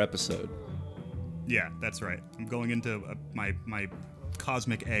another episode. Yeah, that's right. I'm going into my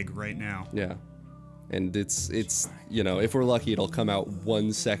cosmic egg right now. Yeah. And it's if we're lucky, it'll come out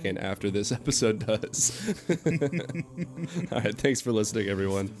 1 second after this episode does. All right, thanks for listening,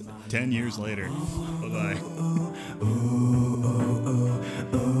 everyone. 10 years later. Bye-bye.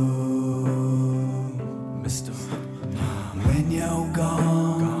 Mr. When you're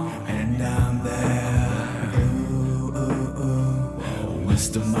gone and I'm there,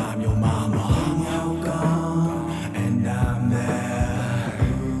 Mr. Mom, your mama. When you're gone and I'm there,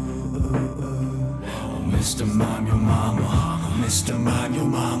 Mr. Mom, your mama. Mr. Mom, your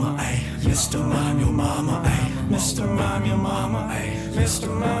mama, ayy. Mr. Mom, your mama, ayy. Mr. Mom, your mama, ayy. Mr.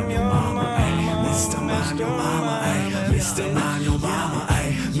 Mom, your mama, ayy. Mr. Mom, your mama, ayy. Mr. Mom, your mama,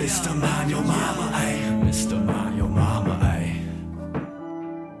 ayy. Mr. Mom, your mama, ayy. Mr. Mom, your mama, ayy.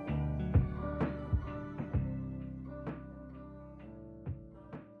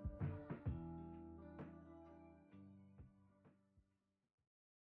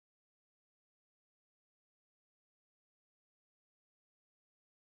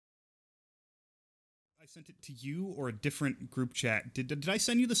 I sent it to you or a different group chat. Did I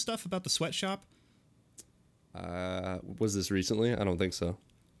send you the stuff about the sweatshop? Was this recently? I don't think so.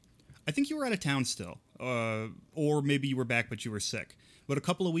 I think you were out of town still. Or maybe you were back, but you were sick. But a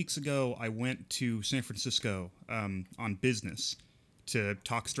couple of weeks ago, I went to San Francisco on business to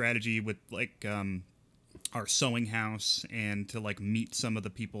talk strategy with our sewing house and to meet some of the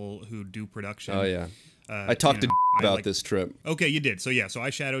people who do production. Oh, yeah. I talked to about this trip. Okay, you did. So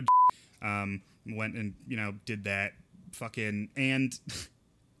I shadowed went and did that and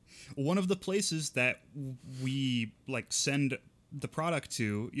one of the places that we send the product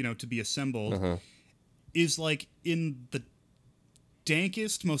to to be assembled is in the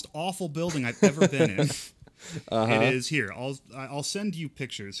dankest, most awful building I've ever been in. It is here. I'll send you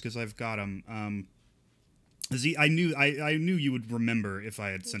pictures because I've got them. I knew you would remember if I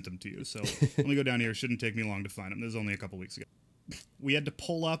had sent them to you. So let me go down here. It shouldn't take me long to find them. This was only a couple weeks ago. We had to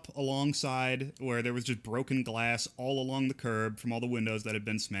pull up alongside where there was just broken glass all along the curb from all the windows that had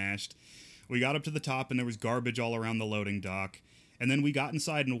been smashed. We got up to the top and there was garbage all around the loading dock. And then we got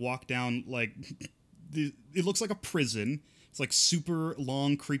inside and walked down it looks like a prison. It's super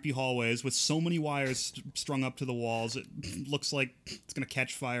long, creepy hallways with so many wires strung up to the walls. It looks like it's going to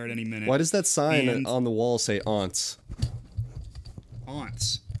catch fire at any minute. Why does that sign on the wall say aunts?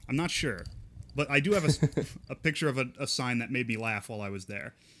 Aunts? I'm not sure. But I do have a picture of a sign that made me laugh while I was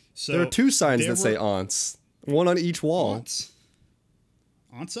there. So there are 2 signs that say aunts. One on each wall.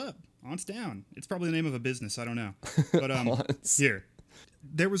 Aunts up. Aunts down. It's probably the name of a business. I don't know. But here.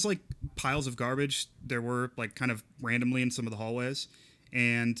 There was piles of garbage. There were kind of randomly in some of the hallways.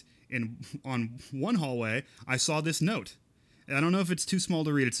 And on one hallway, I saw this note. I don't know if it's too small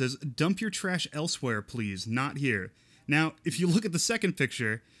to read. It says, "Dump your trash elsewhere, please, not here." Now, if you look at the second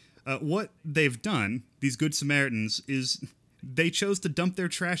picture, what they've done, these good Samaritans, is they chose to dump their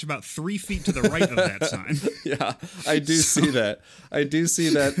trash about 3 feet to the right of that sign. Yeah, I do see that.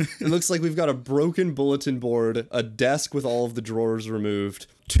 It looks like we've got a broken bulletin board, a desk with all of the drawers removed,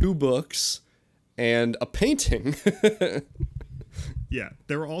 2 books, and a painting. Yeah,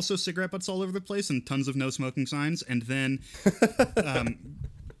 there were also cigarette butts all over the place and tons of no smoking signs. And then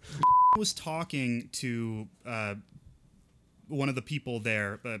was talking to one of the people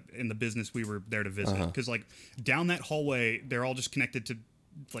there in the business we were there to visit, because down that hallway they're all just connected to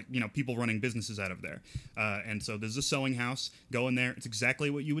people running businesses out of there, and so there's a sewing house. Go in there, it's exactly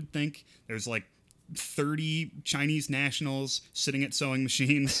what you would think. There's 30 Chinese nationals sitting at sewing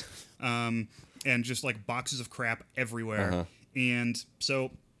machines, and just boxes of crap everywhere. And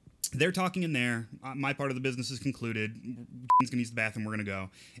so they're talking in there. My part of the business is concluded. He's gonna use the bathroom. We're gonna go.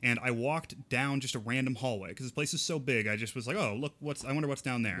 And I walked down just a random hallway because this place is so big. I just was like, oh, look, I wonder what's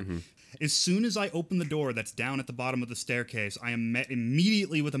down there. Mm-hmm. As soon as I open the door that's down at the bottom of the staircase, I am met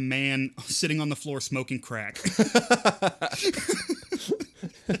immediately with a man sitting on the floor smoking crack.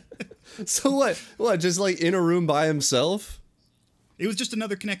 So what? Just like in a room by himself? It was just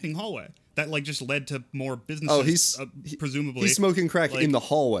another connecting hallway that like just led to more businesses. Oh, he's presumably he's smoking crack like, in the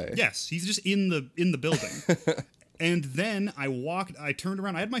hallway. Yes, he's just in the building. And then I turned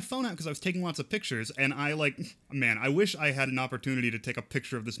around. I had my phone out because I was taking lots of pictures, and I wish I had an opportunity to take a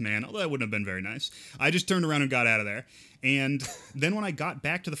picture of this man, although that wouldn't have been very nice. I just turned around and got out of there. And then when I got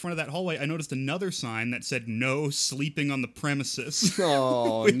back to the front of that hallway, I noticed another sign that said "No sleeping on the premises."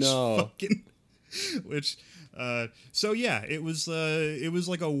 Oh, no. So yeah, it was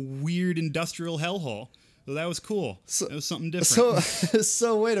like a weird industrial hellhole. So that was cool. It was something different.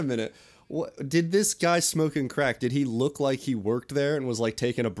 So wait a minute. Did this guy smoking crack, did he look like he worked there and was like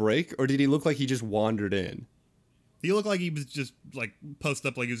taking a break, or did he look like he just wandered in? He looked like he was just like posted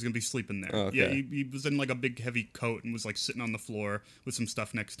up like he was gonna be sleeping there. Oh, okay. Yeah, he was in like a big heavy coat and was like sitting on the floor with some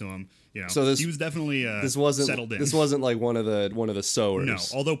stuff next to him. You know, so he was definitely settled in. This wasn't like one of the sewers. No,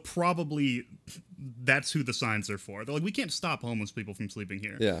 although probably that's who the signs are for. They're like, we can't stop homeless people from sleeping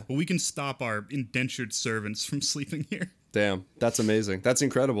here. Yeah, but we can stop our indentured servants from sleeping here. Damn, that's amazing. That's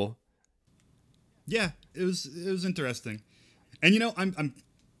incredible. Yeah, it was interesting. And you know, I'm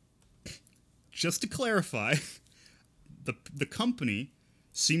just to clarify, the company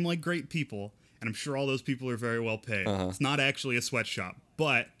seemed like great people, and I'm sure all those people are very well paid. Uh-huh. It's not actually a sweatshop,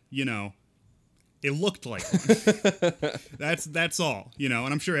 but you know, it looked like one. That's all, you know,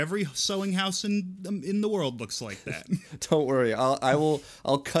 and I'm sure every sewing house in the world looks like that. Don't worry,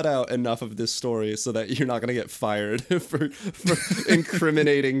 I'll cut out enough of this story so that you're not gonna get fired for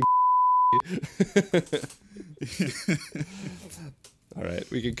incriminating. All right,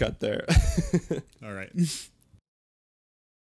 we can cut there. All right.